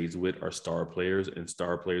make trades with are star players, and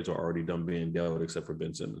star players are already done being dealt except for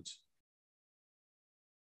Ben Simmons.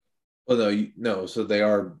 Oh, no. So they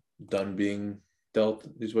are done being dealt,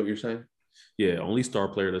 is what you're saying? Yeah, only star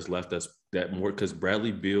player that's left that more, because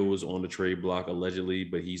Bradley Beal was on the trade block allegedly,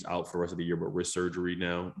 but he's out for the rest of the year, but wrist surgery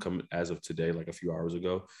now, come as of today, like a few hours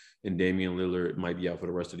ago. And Damian Lillard might be out for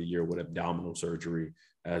the rest of the year with abdominal surgery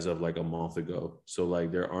as of like a month ago. So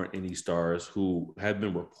like there aren't any stars who have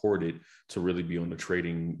been reported to really be on the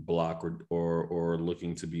trading block or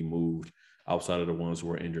looking to be moved outside of the ones who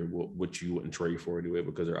are injured, which you wouldn't trade for anyway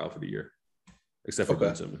because they're out for the year, except for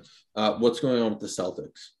Ben Simmons. What's going on with the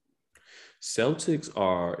Celtics? Celtics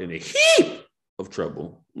are in a heap of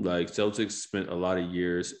trouble. Like Celtics spent a lot of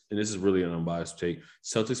years, and this is really an unbiased take.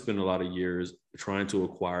 Celtics spent a lot of years trying to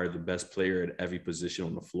acquire the best player at every position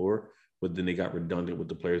on the floor, but then they got redundant with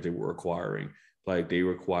the players they were acquiring. Like they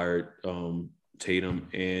required Tatum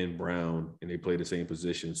and Brown, and they play the same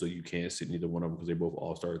position, so you can't sit neither one of them because they're both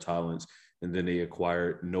all-star talents. And then they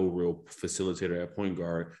acquired no real facilitator at point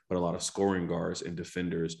guard, but a lot of scoring guards and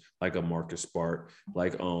defenders, like a Marcus Smart,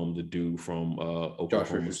 like the dude from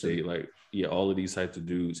Oklahoma State, like all of these types of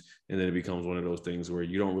dudes. And then it becomes one of those things where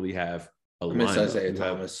you don't really have a lineup. Isaiah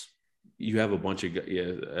Thomas. You have a bunch of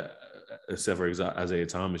except for Isaiah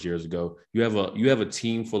Thomas years ago. You have a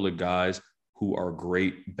team full of guys who are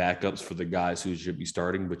great backups for the guys who should be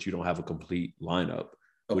starting, but you don't have a complete lineup.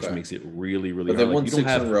 Which makes it really, really hard. They won 6 in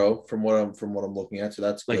a row from what I'm looking at, so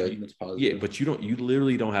that's good. That's positive. Yeah, but you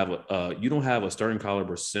literally don't have a starting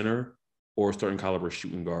caliber center or a starting caliber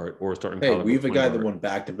shooting guard or a starting caliber. We have a guy that won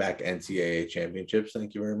back-to-back NCAA championships.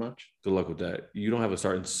 Thank you very much. Good luck with that. You don't have a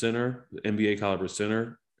starting center, NBA caliber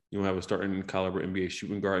center. You don't have a starting caliber NBA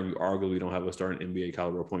shooting guard, and you arguably don't have a starting NBA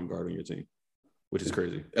caliber point guard on your team, which is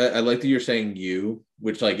crazy. I like that you're saying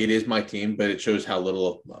which like it is my team, but it shows how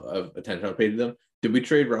little of attention I paid to them. Did we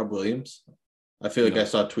trade Rob Williams? I feel like I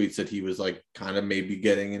saw tweets that he was like kind of maybe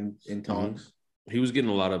getting in talks. Mm-hmm. He was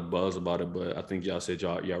getting a lot of buzz about it, but I think y'all said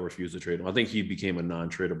y'all refused to trade him. I think he became a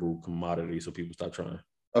non-tradable commodity, so people stopped trying.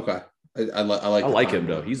 Okay, I like him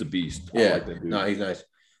though. He's a beast. Yeah, I like that dude. No, he's nice.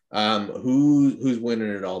 Who's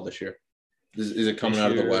winning it all this year? Is it coming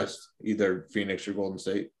out of the West? Either Phoenix or Golden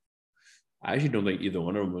State? I actually don't think either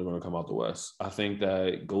one of them is going to come out the West. I think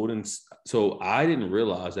that so I didn't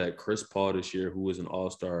realize that Chris Paul this year, who is an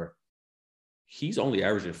all-star, he's only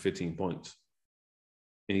averaging 15 points.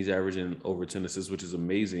 And he's averaging over 10 assists, which is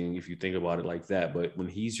amazing if you think about it like that. But when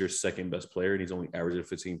he's your second best player and he's only averaging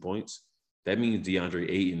 15 points, that means DeAndre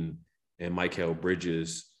Ayton and Mikal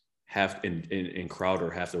Bridges and Crowder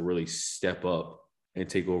have to really step up and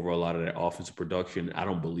take over a lot of that offensive production. I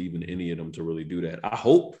don't believe in any of them to really do that. I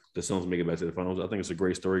hope the Suns make it back to the finals. I think it's a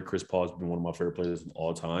great story. Chris Paul has been one of my favorite players of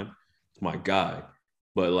all time. It's my guy.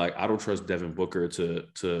 But like, I don't trust Devin Booker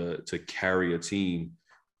to carry a team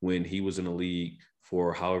when he was in the league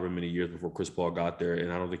for however many years before Chris Paul got there,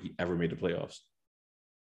 and I don't think he ever made the playoffs.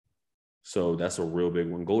 So that's a real big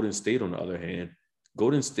one. Golden State, on the other hand,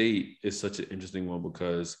 Golden State is such an interesting one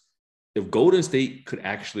because if Golden State could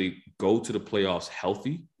actually go to the playoffs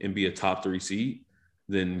healthy and be a top 3 seed,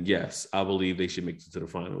 then yes, I believe they should make it to the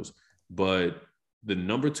finals. But the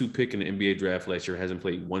number 2 pick in the NBA draft last year hasn't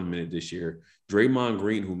played 1 minute this year. Draymond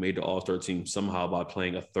Green, who made the All-Star team somehow by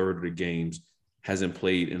playing a third of the games, hasn't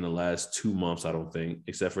played in the last 2 months, I don't think,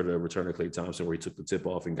 except for the return of Klay Thompson where he took the tip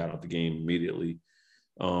off and got out the game immediately.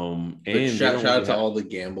 And shout out to all the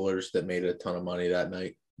gamblers that made a ton of money that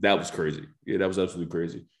night. That was crazy. Yeah, that was absolutely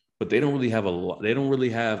crazy. But they don't really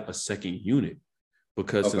have a second unit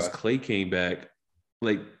because since Klay came back,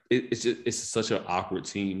 like it's such an awkward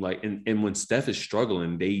team. Like and when Steph is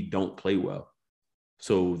struggling, they don't play well.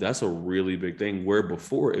 So that's a really big thing. Where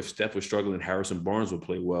before, if Steph was struggling, Harrison Barnes would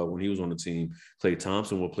play well when he was on the team. Klay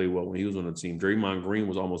Thompson would play well when he was on the team. Draymond Green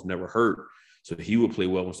was almost never hurt, so he would play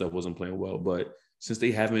well when Steph wasn't playing well. But since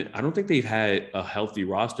they haven't, I don't think they've had a healthy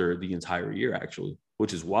roster the entire year, actually,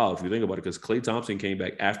 which is wild if you think about it, because Klay Thompson came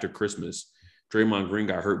back after Christmas. Draymond Green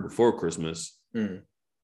got hurt before Christmas.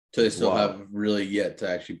 So they still have really yet to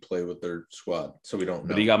actually play with their squad. So we don't know.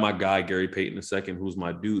 But he got my guy, Gary Payton II, who's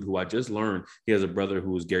my dude, who I just learned he has a brother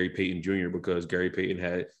who was Gary Payton Jr. because Gary Payton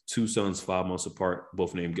had 2 sons 5 months apart,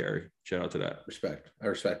 both named Gary. Shout out to that. Respect. I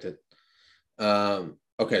respect it.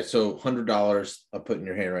 Okay, so $100 I'll put in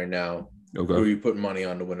your hand right now. Okay. Who are you putting money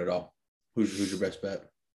on to win it all? Who's your best bet?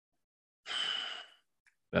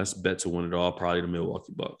 Best bet to win it all, probably the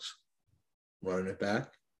Milwaukee Bucks. Running it back?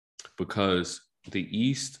 Because the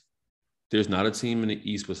East, there's not a team in the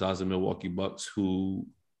East besides the Milwaukee Bucks who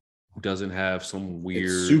doesn't have some weird,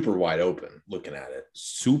 it's super wide open. Looking at it,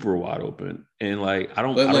 super wide open, and like I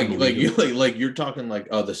don't you're talking like,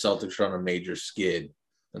 oh, the Celtics are on a major skid.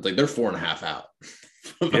 It's like they're 4.5 out.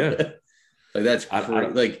 Yeah, like that's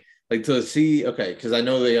like to see. Okay, because I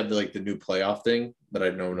know they have the new playoff thing that I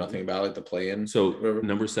know nothing about, like the play-in. So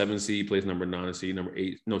number 7 seed plays number 9 seed. Number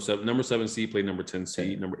 7 seed plays number 10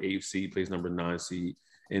 seed. Number 8 seed plays number 9 seed.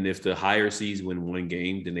 And if the higher seeds win 1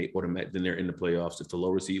 game, then they're in the playoffs. If the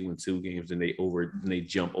lower seed win 2 games, then they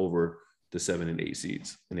jump over the 7 and 8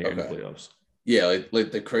 seeds and they're in the playoffs. Yeah,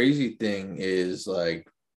 like the crazy thing is 1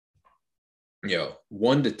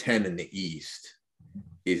 to 10 in the East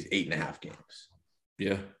is 8.5 games.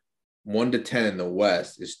 Yeah. 1 to 10 in the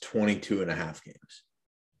West is 22.5 games.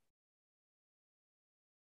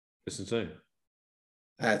 It's insane.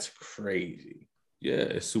 That's crazy. Yeah,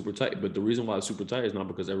 it's super tight. But the reason why it's super tight is not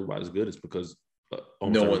because everybody's good. It's because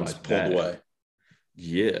no one's pulled away.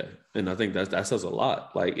 Yeah, and I think that says a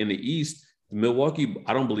lot. Like in the East, Milwaukee,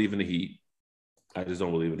 I don't believe in the Heat. I just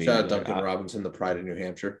don't believe in the Heat. Shout out Duncan Robinson, the pride of New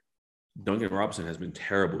Hampshire. Duncan Robinson has been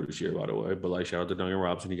terrible this year, by the way. But shout out to Duncan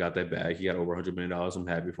Robinson. He got that bag. He got over $100 million. I'm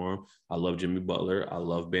happy for him. I love Jimmy Butler. I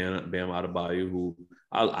love Bam Adebayo, who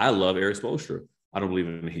I love Eric Spoelstra. I don't believe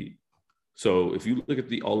in the Heat. So if you look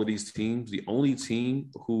at all of these teams, the only team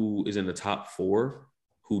who is in the top 4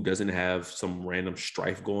 who doesn't have some random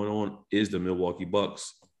strife going on is the Milwaukee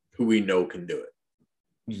Bucks. Who we know can do it.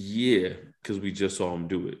 Yeah, because we just saw them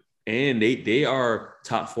do it. And they are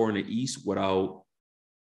top 4 in the East without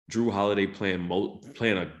Drew Holiday playing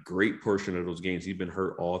a great portion of those games. He's been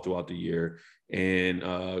hurt all throughout the year. And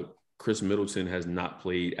Chris Middleton has not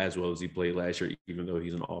played as well as he played last year, even though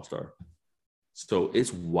he's an all-star. So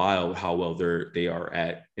it's wild how well they are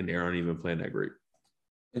at, and they aren't even playing that great.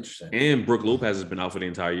 Interesting. And Brook Lopez has been out for the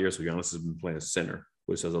entire year, so Giannis has been playing center,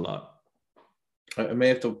 which says a lot. I may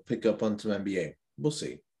have to pick up on some NBA. We'll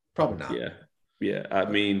see. Probably not. Yeah. I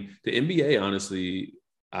mean, the NBA, honestly,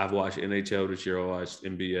 I've watched NHL this year. I watched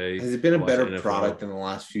NBA. Has it been a better product in the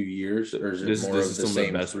last few years, or is it more of the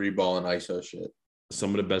same 3-ball and ISO shit?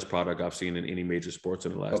 Some of the best product I've seen in any major sports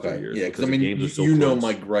in the last 3 years. Yeah, because I mean, know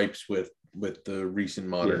my gripes with the recent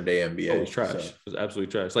modern day NBA. Oh, it was trash. It was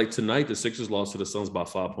absolutely trash. Like tonight, the Sixers lost to the Suns by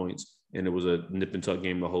 5 points, and it was a nip and tuck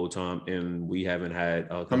game the whole time. And we haven't had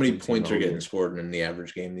how many points are getting scored in the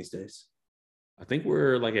average game these days? I think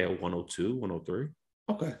we're like at 102, 103.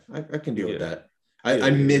 Okay, I can deal with that.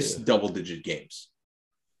 I miss double-digit games.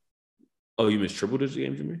 Oh, you miss triple-digit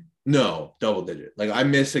games, you mean? No, double-digit. Like I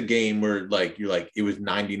miss a game where it was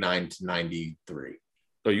 99-93.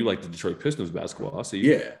 Oh, you like the Detroit Pistons basketball? I see.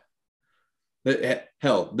 Yeah. But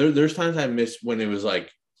hell, there's times I missed when it was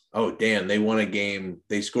like, oh damn, they won a game.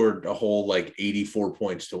 They scored a whole 84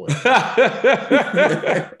 points to win.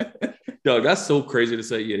 Yo, that's so crazy to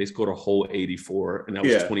say. Yeah, they scored a whole 84, and that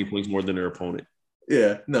was 20 points more than their opponent.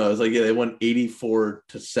 Yeah, no, it was like, they won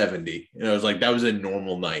 84-70. And I was like, that was a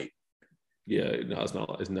normal night. Yeah, no, it's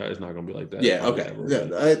not. It's not going to be like that. Yeah, okay.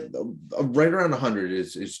 Right around 100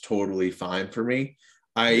 is totally fine for me.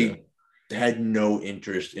 I had no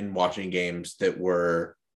interest in watching games that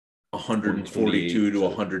were 142 to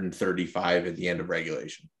 135 at the end of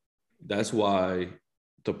regulation. That's why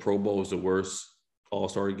the Pro Bowl is the worst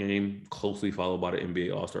All-Star game, closely followed by the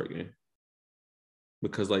NBA All-Star game.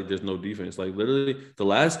 Because, like, there's no defense. Like, literally, the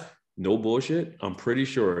last, no bullshit, I'm pretty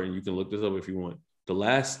sure, and you can look this up if you want, the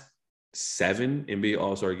last 7 NBA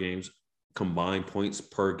All-Star games combined points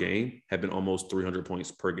per game have been almost 300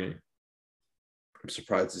 points per game. I'm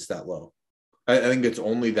surprised it's that low. I think it's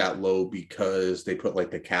only that low because they put, like,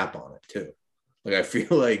 the cap on it, too. Like, I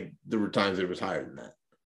feel like there were times it was higher than that.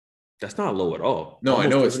 That's not low at all. No, Almost I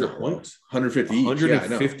know it's not points. 150 each.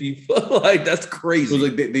 150. Yeah, like, that's crazy. It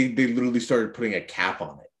was like they literally started putting a cap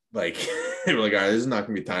on it. Like, they were like, all right, this is not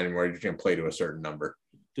going to be time anymore. You're just going to play to a certain number.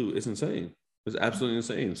 Dude, it's insane. It's absolutely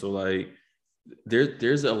insane. So, like,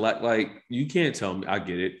 there's a lot, like, you can't tell me, I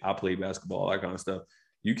get it. I play basketball, that kind of stuff.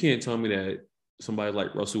 You can't tell me that somebody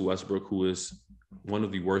like Russell Westbrook, who is one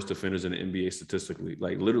of the worst defenders in the NBA statistically,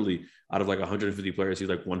 like, literally out of like 150 players, he's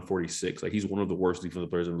like 146. Like, he's one of the worst defensive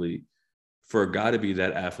players in the league. For a guy to be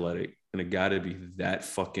that athletic and a guy to be that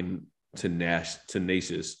fucking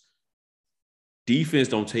tenacious, defense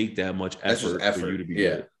don't take that much effort for you to be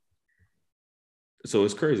good. So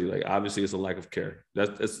it's crazy. Like, obviously, it's a lack of care.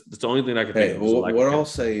 That's the only thing I can think of. What I'll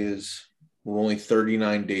say is we're only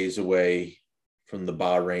 39 days away from the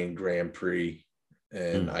Bahrain Grand Prix,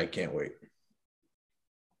 and I can't wait.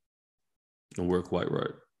 And we're quite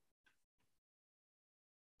right.